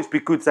a choice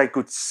because they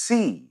could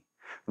see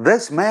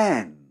this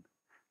man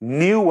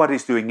knew what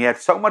he's doing. He had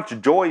so much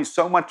joy,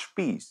 so much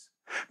peace,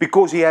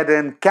 because he had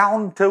an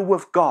encounter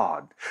with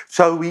God.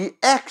 So he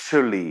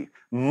actually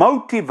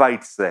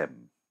motivates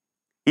them.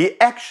 He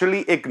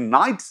actually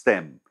ignites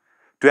them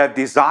to have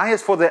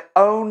desires for their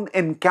own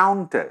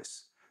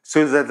encounters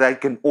so that they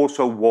can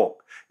also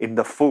walk in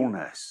the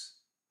fullness.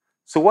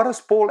 So what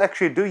does Paul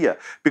actually do here?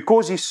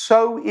 Because he's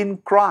so in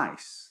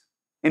Christ,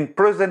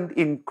 imprisoned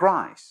in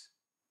Christ,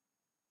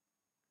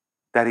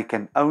 that he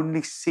can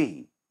only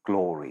see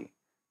glory.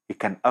 He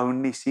can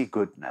only see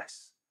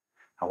goodness.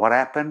 And what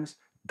happens?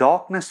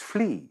 Darkness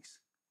flees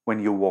when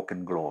you walk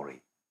in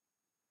glory.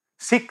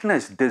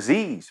 Sickness,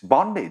 disease,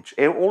 bondage,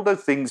 all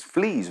those things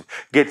flees,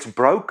 gets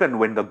broken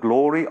when the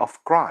glory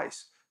of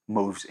Christ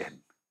moves in.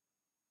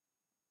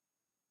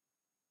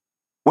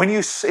 When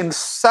you're in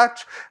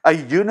such a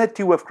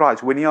unity with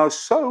Christ, when you are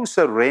so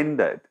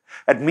surrendered,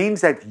 it means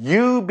that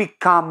you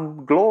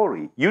become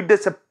glory. You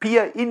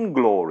disappear in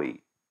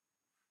glory.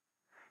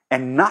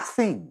 And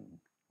nothing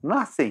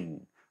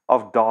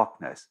of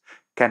darkness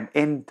can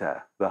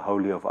enter the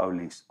Holy of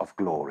Holies of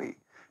glory,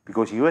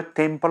 because you're a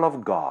temple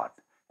of God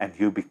and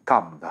you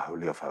become the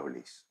Holy of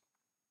Holies.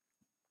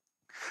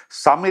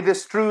 Some, it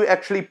is true,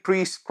 actually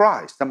preach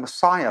Christ, the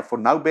Messiah, for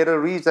no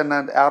better reason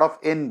than out of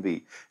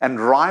envy and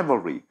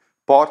rivalry,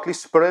 partly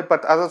spirit,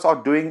 but others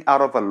are doing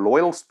out of a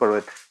loyal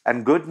spirit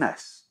and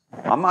goodness.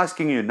 I'm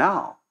asking you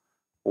now,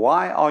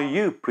 why are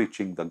you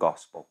preaching the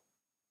gospel?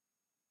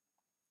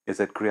 Is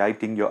it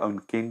creating your own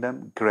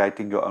kingdom,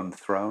 creating your own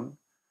throne?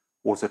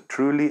 Or is it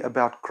truly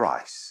about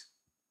Christ?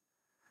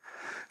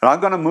 And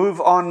I'm going to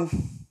move on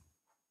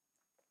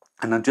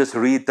and I'll just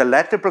read. The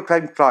latter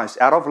proclaim Christ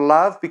out of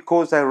love,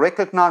 because they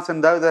recognize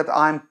and know that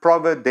I'm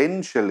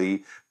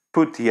providentially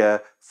put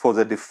here for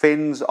the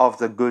defense of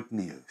the good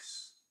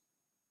news.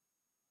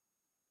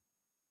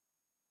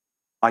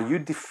 Are you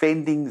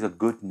defending the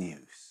good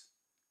news,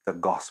 the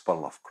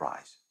gospel of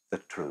Christ, the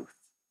truth?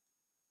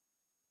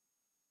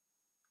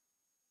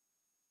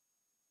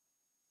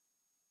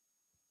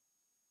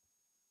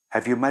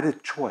 Have you made a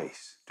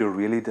choice to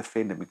really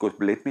defend it? Because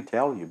let me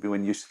tell you,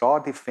 when you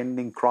start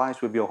defending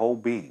Christ with your whole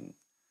being,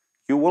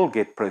 you will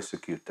get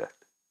persecuted.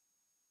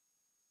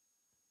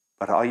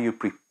 But are you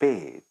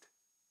prepared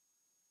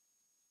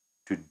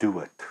to do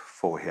it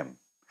for him?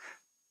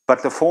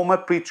 But the former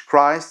preach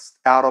Christ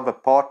out of a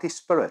party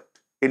spirit,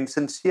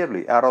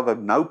 insincerely, out of a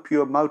no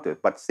pure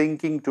motive, but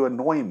thinking to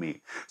annoy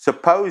me,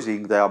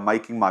 supposing they are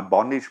making my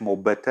bondage more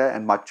bitter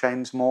and my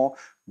chains more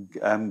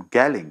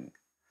galling.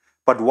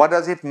 But what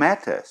does it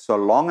matter, so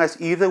long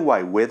as either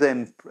way, whether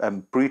in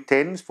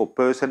pretense for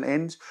person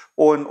ends,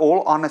 or in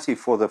all honesty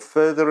for the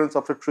furtherance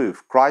of the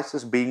truth, Christ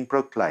is being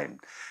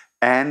proclaimed.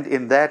 And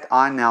in that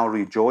I now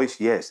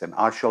rejoice, yes, and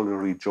I shall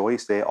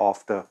rejoice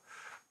thereafter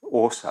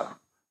also.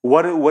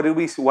 What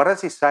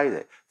does he say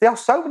there? There are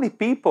so many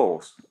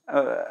people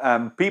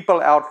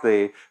out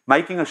there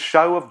making a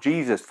show of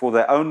Jesus for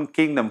their own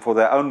kingdom, for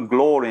their own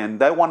glory, and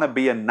they want to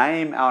be a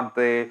name out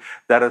there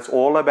that it's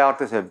all about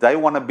this. They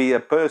want to be a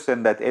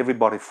person that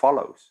everybody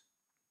follows.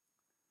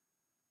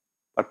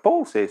 But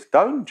Paul says,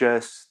 don't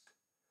just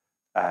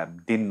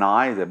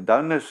deny them,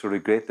 don't just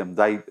regret them.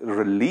 They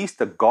release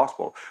the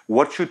gospel.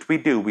 What should we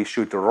do? We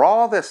should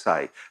rather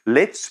say,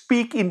 let's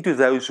speak into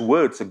those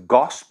words, the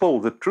gospel,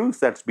 the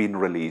truth that's been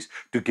released,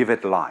 to give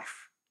it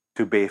life,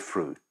 to bear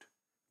fruit.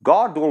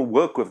 God will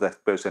work with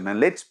that person, and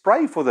let's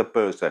pray for the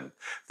person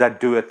that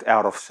do it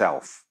out of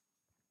self.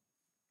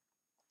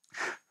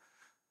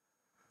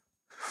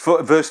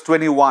 Verse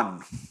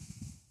 21.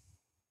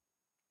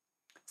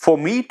 For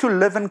me to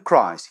live in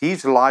Christ,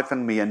 his life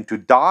in me, and to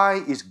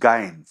die is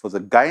gain, for the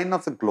gain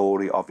of the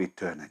glory of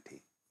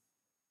eternity.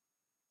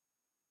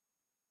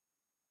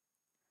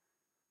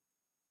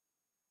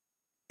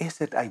 Is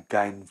it a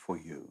gain for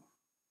you,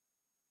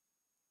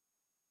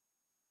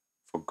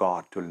 for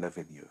God to live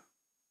in you,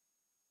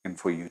 and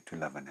for you to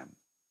live in him?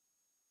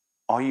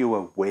 Are you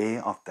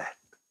aware of that?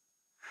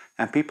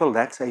 And people,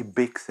 that's a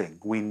big thing.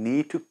 We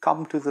need to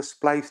come to this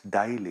place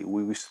daily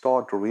where we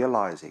start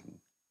realizing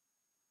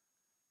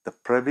the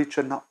privilege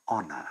and the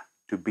honor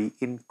to be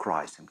in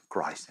Christ and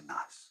Christ in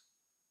us.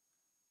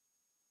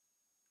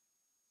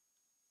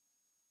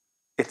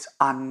 It's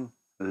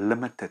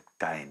unlimited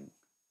gain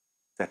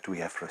that we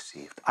have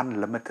received.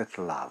 Unlimited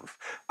love,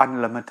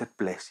 unlimited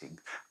blessing,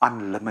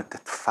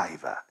 unlimited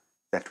favor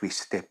that we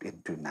step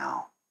into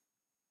now.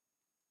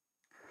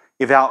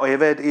 If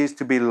however it is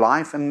to be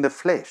life in the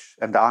flesh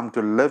and I'm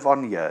to live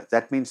on here,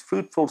 that means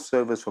fruitful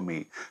service for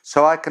me.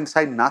 So I can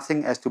say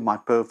nothing as to my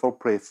personal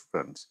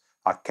preference.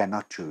 I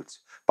cannot choose.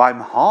 But I'm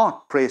hard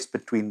pressed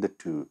between the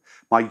two.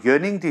 My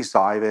yearning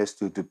desire is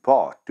to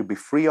depart, to be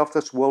free of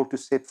this world, to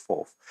set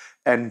forth,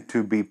 and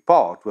to be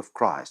part with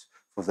Christ,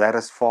 for that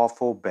is far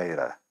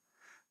better.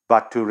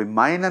 But to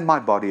remain in my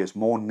body is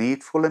more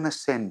needful and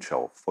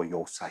essential for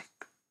your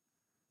sake.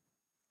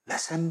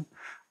 Listen.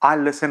 I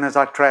listen as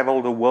I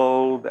travel the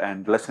world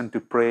and listen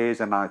to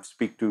prayers, and I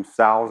speak to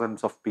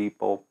thousands of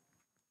people.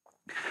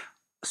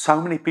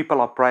 So many people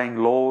are praying,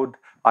 Lord,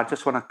 I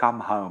just want to come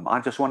home. I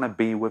just want to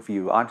be with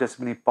you. I just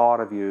want to be part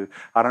of you.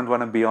 I don't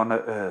want to be on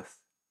the earth.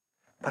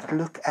 But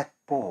look at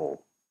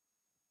Paul.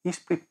 He's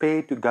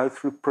prepared to go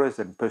through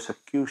prison,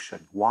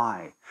 persecution.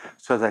 Why?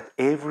 So that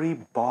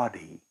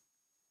everybody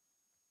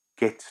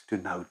gets to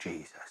know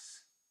Jesus.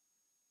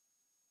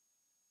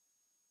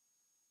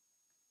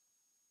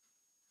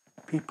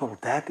 People,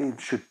 that it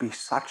should be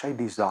such a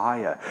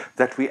desire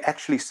that we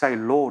actually say,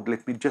 Lord,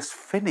 let me just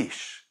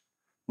finish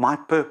my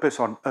purpose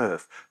on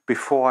earth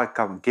before I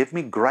come. Give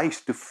me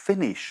grace to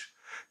finish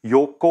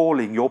your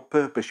calling, your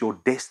purpose, your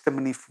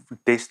destiny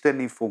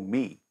for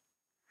me,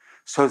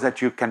 so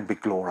that you can be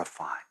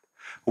glorified.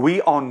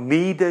 We are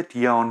needed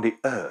here on the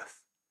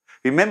earth.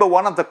 Remember,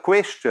 one of the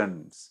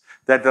questions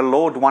that the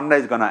Lord one day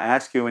is going to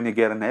ask you when you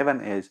get in heaven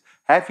is,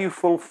 have you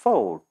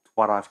fulfilled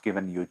what I've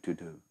given you to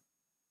do?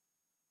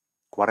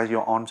 What is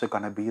your answer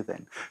going to be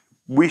then?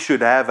 We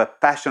should have a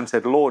passion,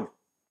 said, Lord,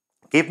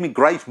 give me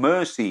grace,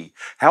 mercy.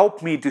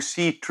 Help me to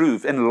see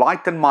truth.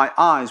 Enlighten my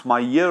eyes,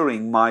 my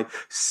hearing, my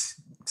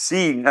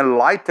seeing.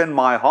 Enlighten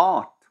my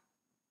heart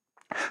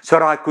so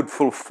that I could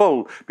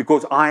fulfill,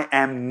 because I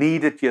am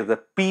needed here. The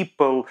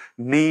people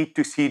need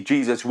to see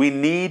Jesus. We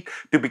need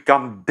to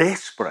become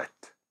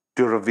desperate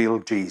to reveal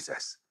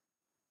Jesus.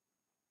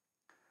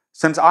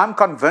 Since I'm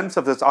convinced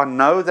of this, I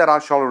know that I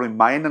shall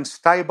remain and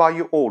stay by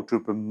you all to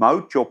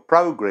promote your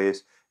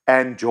progress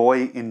and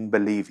joy in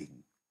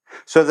believing,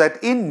 so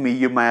that in me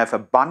you may have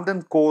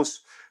abundant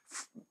cause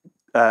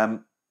of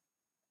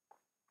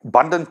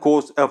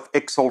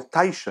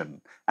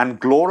exaltation and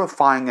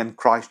glorifying in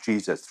Christ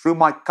Jesus through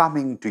my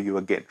coming to you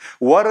again.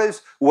 What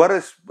does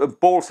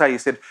Paul say? He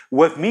said,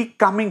 with me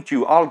coming to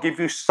you, I'll give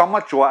you so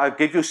much joy. I'll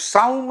give you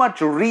so much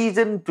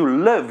reason to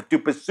live, to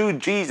pursue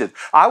Jesus.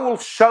 I will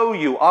show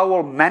you, I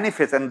will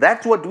manifest. And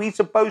that's what we're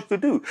supposed to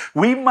do.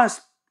 We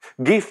must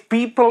give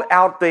people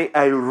out there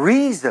a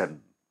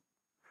reason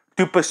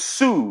to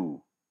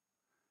pursue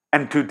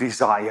and to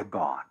desire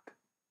God.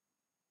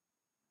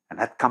 And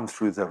that comes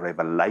through the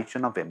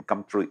revelation of Him,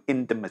 comes through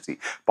intimacy,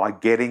 by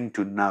getting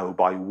to know,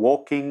 by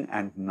walking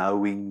and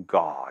knowing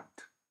God,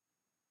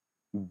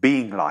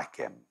 being like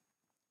Him.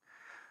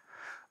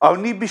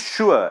 Only be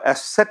sure,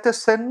 as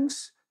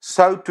citizens,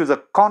 so to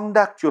the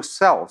conduct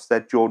yourselves,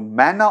 that your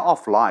manner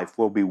of life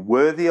will be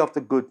worthy of the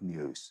good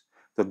news,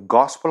 the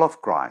gospel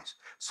of Christ,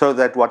 so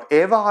that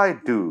whatever I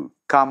do,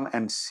 come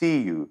and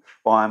see you,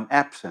 or I am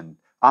absent,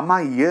 I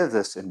may hear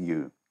this in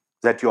you,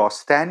 that you are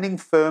standing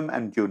firm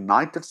and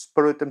united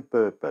spirit and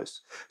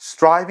purpose,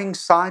 striving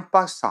side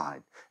by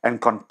side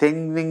and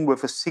contending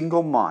with a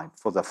single mind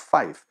for the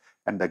faith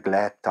and the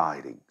glad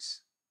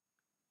tidings.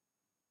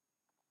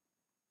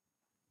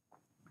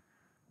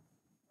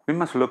 We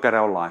must look at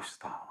our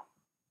lifestyle.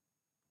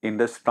 In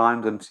this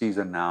times and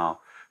season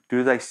now,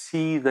 do they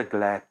see the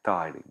glad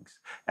tidings?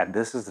 And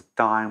this is the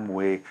time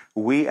where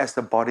we as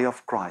the body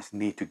of Christ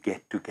need to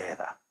get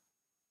together.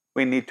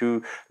 We need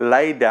to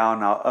lay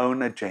down our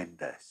own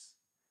agendas.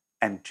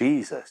 And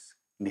Jesus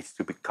needs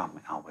to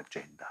become our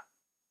agenda.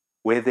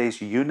 Where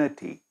there's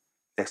unity,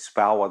 there's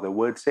power. The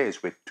word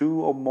says, where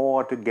two or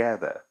more are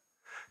together,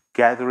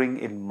 gathering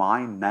in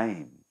my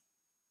name,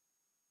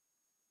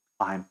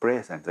 I am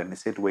present. And it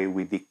said, where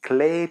we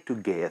declare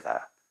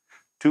together,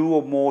 two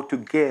or more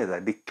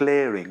together,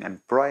 declaring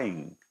and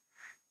praying,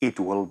 it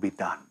will be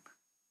done.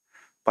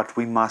 But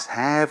we must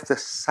have the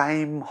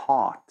same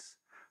heart,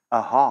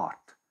 a heart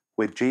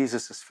where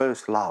Jesus is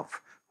first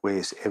love, where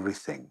is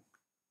everything.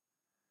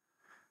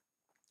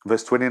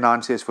 Verse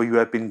 29 says, for you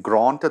have been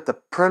granted the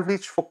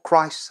privilege for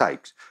Christ's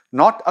sake,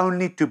 not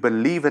only to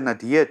believe and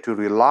adhere, to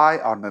rely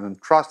on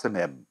and trust in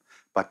Him,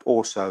 but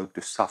also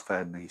to suffer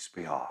in His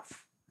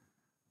behalf.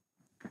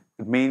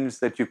 It means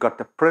that you've got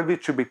the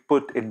privilege to be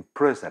put in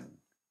prison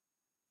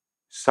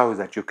so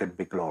that you can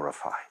be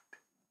glorified.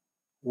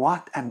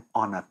 What an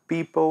honor.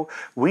 People,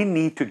 we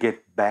need to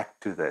get back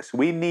to this.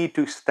 We need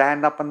to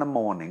stand up in the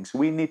mornings.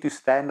 We need to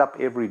stand up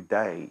every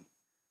day,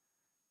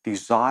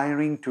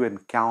 desiring to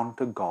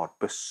encounter God,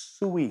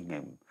 pursuing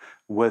Him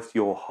with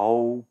your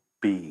whole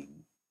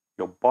being,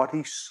 your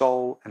body,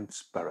 soul, and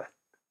spirit.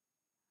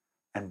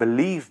 And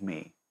believe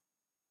me,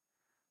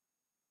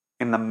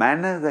 in the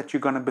manner that you're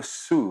going to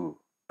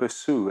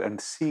pursue and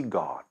see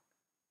God,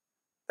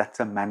 that's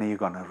the manner you're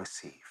going to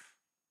receive.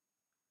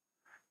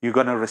 You're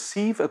going to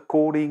receive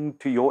according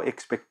to your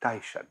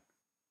expectation.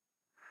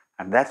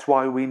 And that's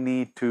why we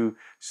need to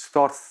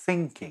start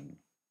thinking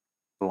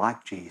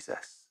like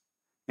Jesus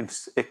and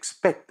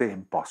expect the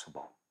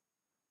impossible.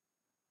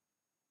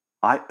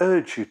 I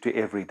urge you to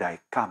every day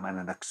come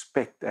and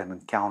expect an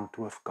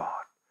encounter with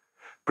God.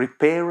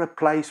 Prepare a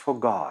place for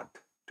God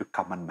to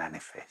come and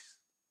manifest,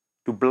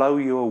 to blow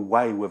you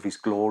away with His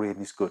glory and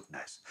His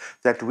goodness,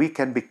 that we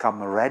can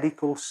become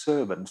radical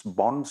servants,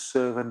 bond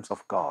servants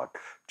of God,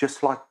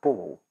 just like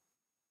Paul.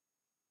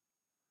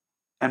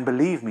 And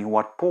believe me,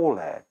 what Paul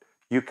had,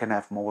 you can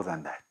have more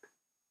than that.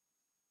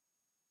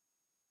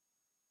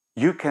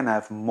 You can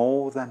have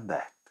more than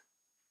that,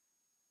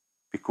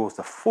 because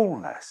the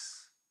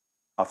fullness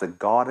of the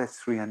Godhead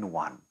 3 in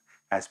 1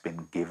 has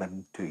been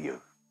given to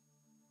you.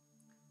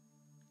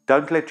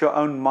 Don't let your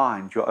own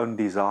mind, your own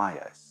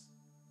desires,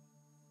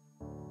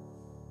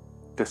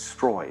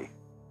 destroy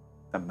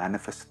the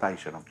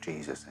manifestation of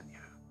Jesus in you.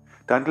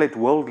 Don't let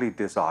worldly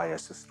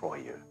desires destroy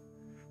you,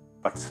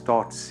 but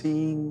start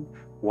seeing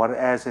what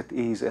as it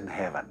is in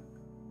heaven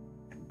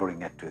and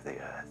bring it to the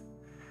earth.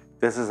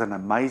 This is an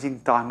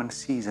amazing time and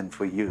season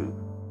for you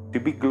to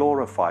be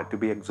glorified, to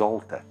be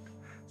exalted,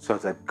 so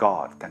that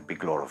God can be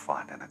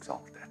glorified and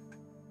exalted.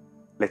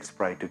 Let's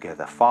pray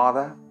together.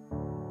 Father,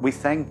 we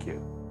thank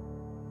you.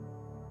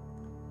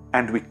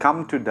 And we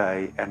come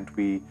today and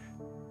we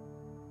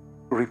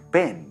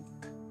repent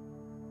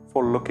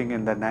for looking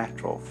in the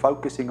natural,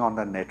 focusing on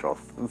the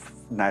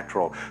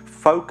natural,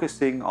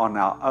 focusing on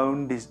our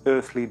own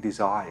earthly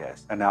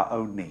desires and our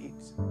own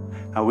needs.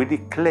 And we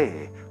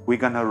declare we're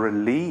going to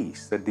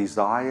release the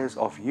desires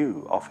of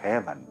you, of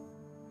heaven,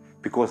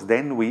 because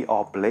then we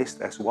are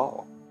blessed as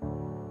well.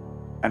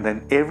 And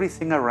then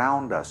everything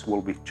around us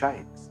will be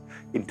changed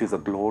into the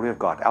glory of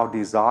God. Our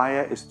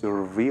desire is to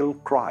reveal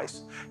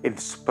Christ in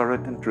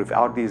spirit and truth.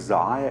 Our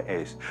desire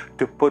is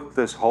to put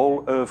this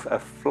whole earth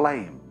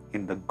aflame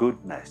in the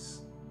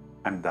goodness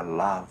and the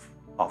love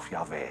of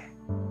Yahweh.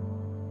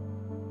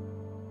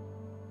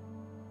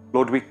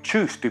 Lord, we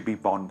choose to be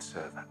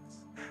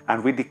bondservants.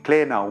 And we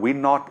declare now, we're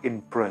not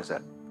in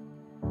prison.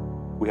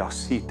 We are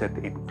seated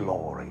in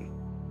glory.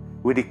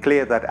 We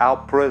declare that our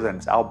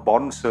presence, our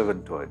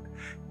bondservanthood,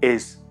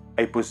 is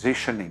a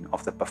positioning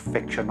of the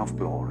perfection of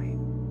glory.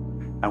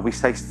 And we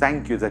say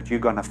thank you that you're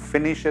going to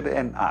finish it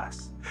in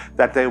us,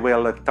 that there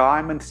will a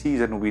time and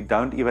season we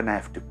don't even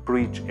have to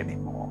preach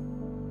anymore,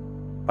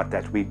 but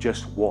that we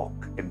just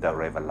walk in the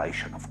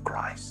revelation of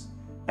Christ.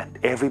 And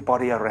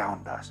everybody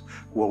around us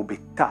will be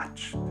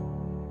touched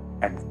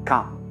and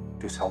come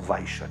to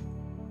salvation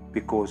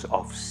because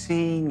of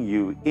seeing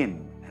you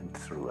in and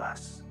through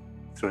us,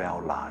 through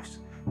our lives.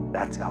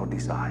 That's our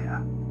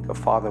desire. So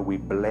Father, we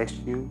bless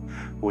you,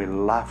 we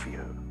love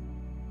you,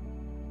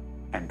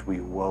 and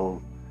we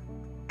will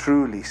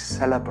truly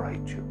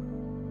celebrate you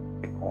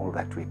in all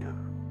that we do.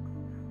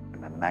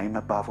 In the name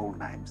above all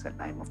names, the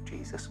name of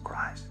Jesus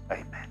Christ.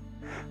 Amen.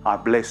 I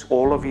bless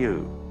all of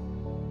you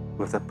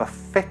with the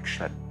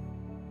perfection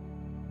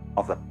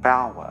of the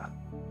power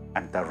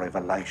and the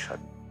revelation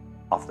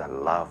of the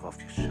love of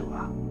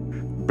Yeshua.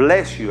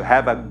 Bless you.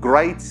 Have a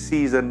great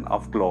season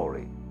of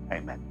glory.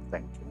 Amen.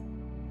 Thank you.